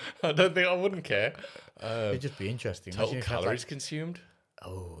 I don't think I wouldn't care. It'd just be interesting. Total Imagine if you had, calories consumed.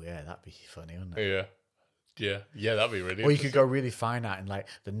 oh yeah, that'd be funny, wouldn't it? Yeah, that'd be really. Or you could go really fine out in like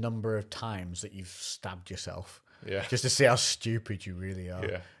the number of times that you've stabbed yourself, Yeah, just to see how stupid you really are.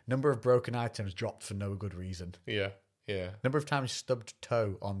 Yeah. Number of broken items dropped for no good reason. yeah. Number of times stubbed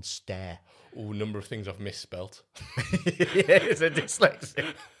toe on stair. Oh, number of things I've misspelt. Yeah, it's a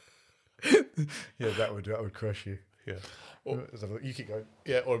dyslexia. Yeah, that would crush you. Yeah. Let's have a look. You keep going.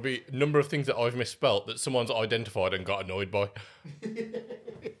 Yeah, or it'd be number of things that I've misspelt that someone's identified and got annoyed by.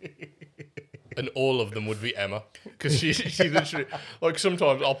 And all of them would be Emma. Because she literally, like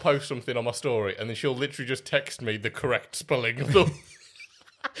sometimes I'll post something on my story and then she'll literally just text me the correct spelling of them.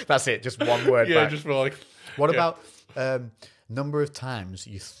 That's it, just one word Yeah, back. just for like, What yeah. about number of times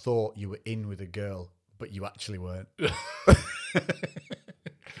you thought you were in with a girl, but you actually weren't?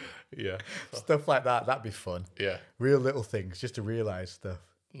 Yeah. Stuff like that, that'd be fun. Yeah. Real little things, just to realise stuff.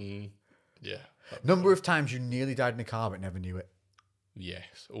 Yeah. Number of times you nearly died in a car but never knew it.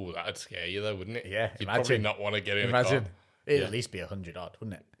 Yes. Oh, that'd scare you though, wouldn't it? Yeah, You'd imagine. probably not want to get in a Imagine. car. It'd Yeah. at least be 100 odd,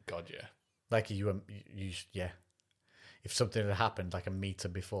 wouldn't it? God, yeah. Like yeah. If something had happened like a meter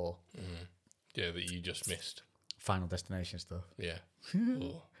before, Yeah, that you just missed. Final Destination stuff. Yeah.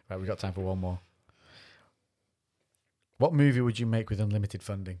 Oh. Right, we've got time for one more. What movie would you make with unlimited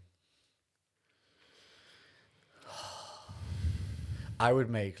funding? I would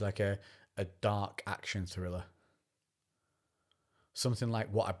make like a dark action thriller. Something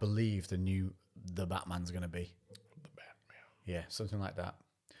like what I believe the Batman's going to be. The Batman. Yeah, something like that.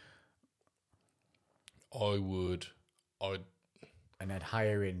 And I'd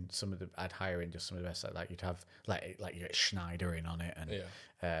hire in just some of the best. Like you'd have like you get Schneider in on it,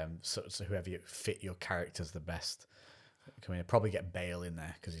 and so whoever you fit your characters the best. Come in, probably get Bale in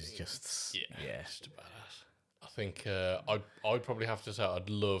there because he's just Just a badass. I think I'd probably have to say I'd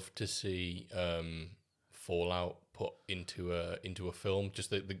love to see Fallout put into a film. Just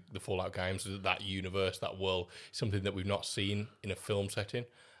the Fallout games, that universe, that world, something that we've not seen in a film setting.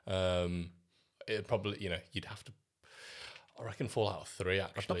 It probably, you'd have to. I reckon Fallout 3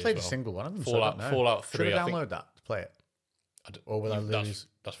 actually. I've not played as a well. single one of them. Fallout Should 3. I I think download that to play it? Or will I lose?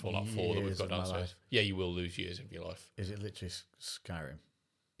 That's Fallout 4 that we've years got of my downstairs. life? Yeah, you will lose years of your life. Is it literally Skyrim?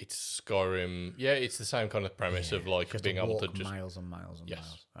 It's Skyrim. Yeah, it's the same kind of premise of like You have being to able walk to just. miles and miles and Yes.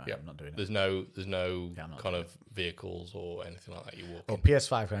 miles. Right, Yeah. I'm not doing it. There's no I'm not kind doing of vehicles or anything like that you walk Well, in.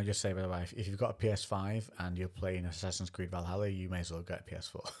 PS5, can I just say, by the way, if you've got a PS5 and you're playing Assassin's Creed Valhalla, you may as well get a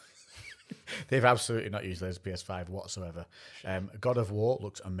PS4. They've absolutely not used those PS5 whatsoever. God of War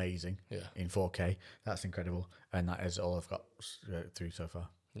looks amazing in 4K. That's incredible. And that is all I've got through so far.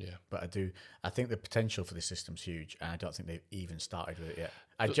 Yeah. But I think the potential for this system's huge, and I don't think they've even started with it yet.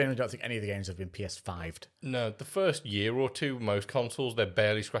 I genuinely don't think any of the games have been PS5'd. No, the first year or two, most consoles, they're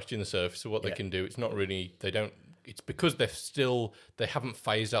barely scratching the surface of what they Yeah. can do. It's not really, it's because they haven't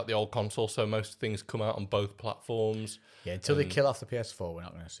phased out the old console, so most things come out on both platforms. Yeah, until they kill off the PS4, we're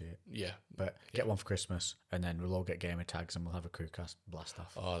not going to see it. Yeah. But get one for Christmas, and then we'll all get gamer tags, and we'll have a crewcast blast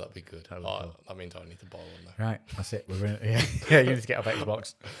off. Oh, that'd be good. That'd be cool. That means I need to buy one though. Right, that's it. We're in, yeah, you need to get off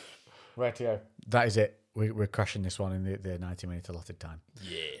Xbox. Rightio. That is it. We're crashing this one in the 90-minute allotted time.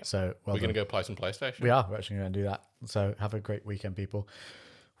 Yeah. So We're going to go play some PlayStation. We are. We're actually going to do that. So have a great weekend, people.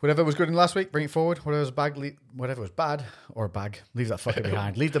 Whatever was good in last week, bring it forward. Whatever was bad or a bag, leave that fucker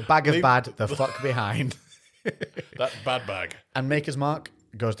behind. Leave the bag of bad the fuck behind. That bad bag. And Maker's Mark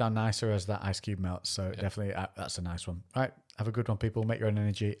goes down nicer as that ice cube melts. So definitely, that's a nice one. Right, have a good one, people. Make your own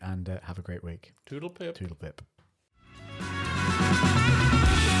energy and have a great week. Toodle pip. Toodle pip.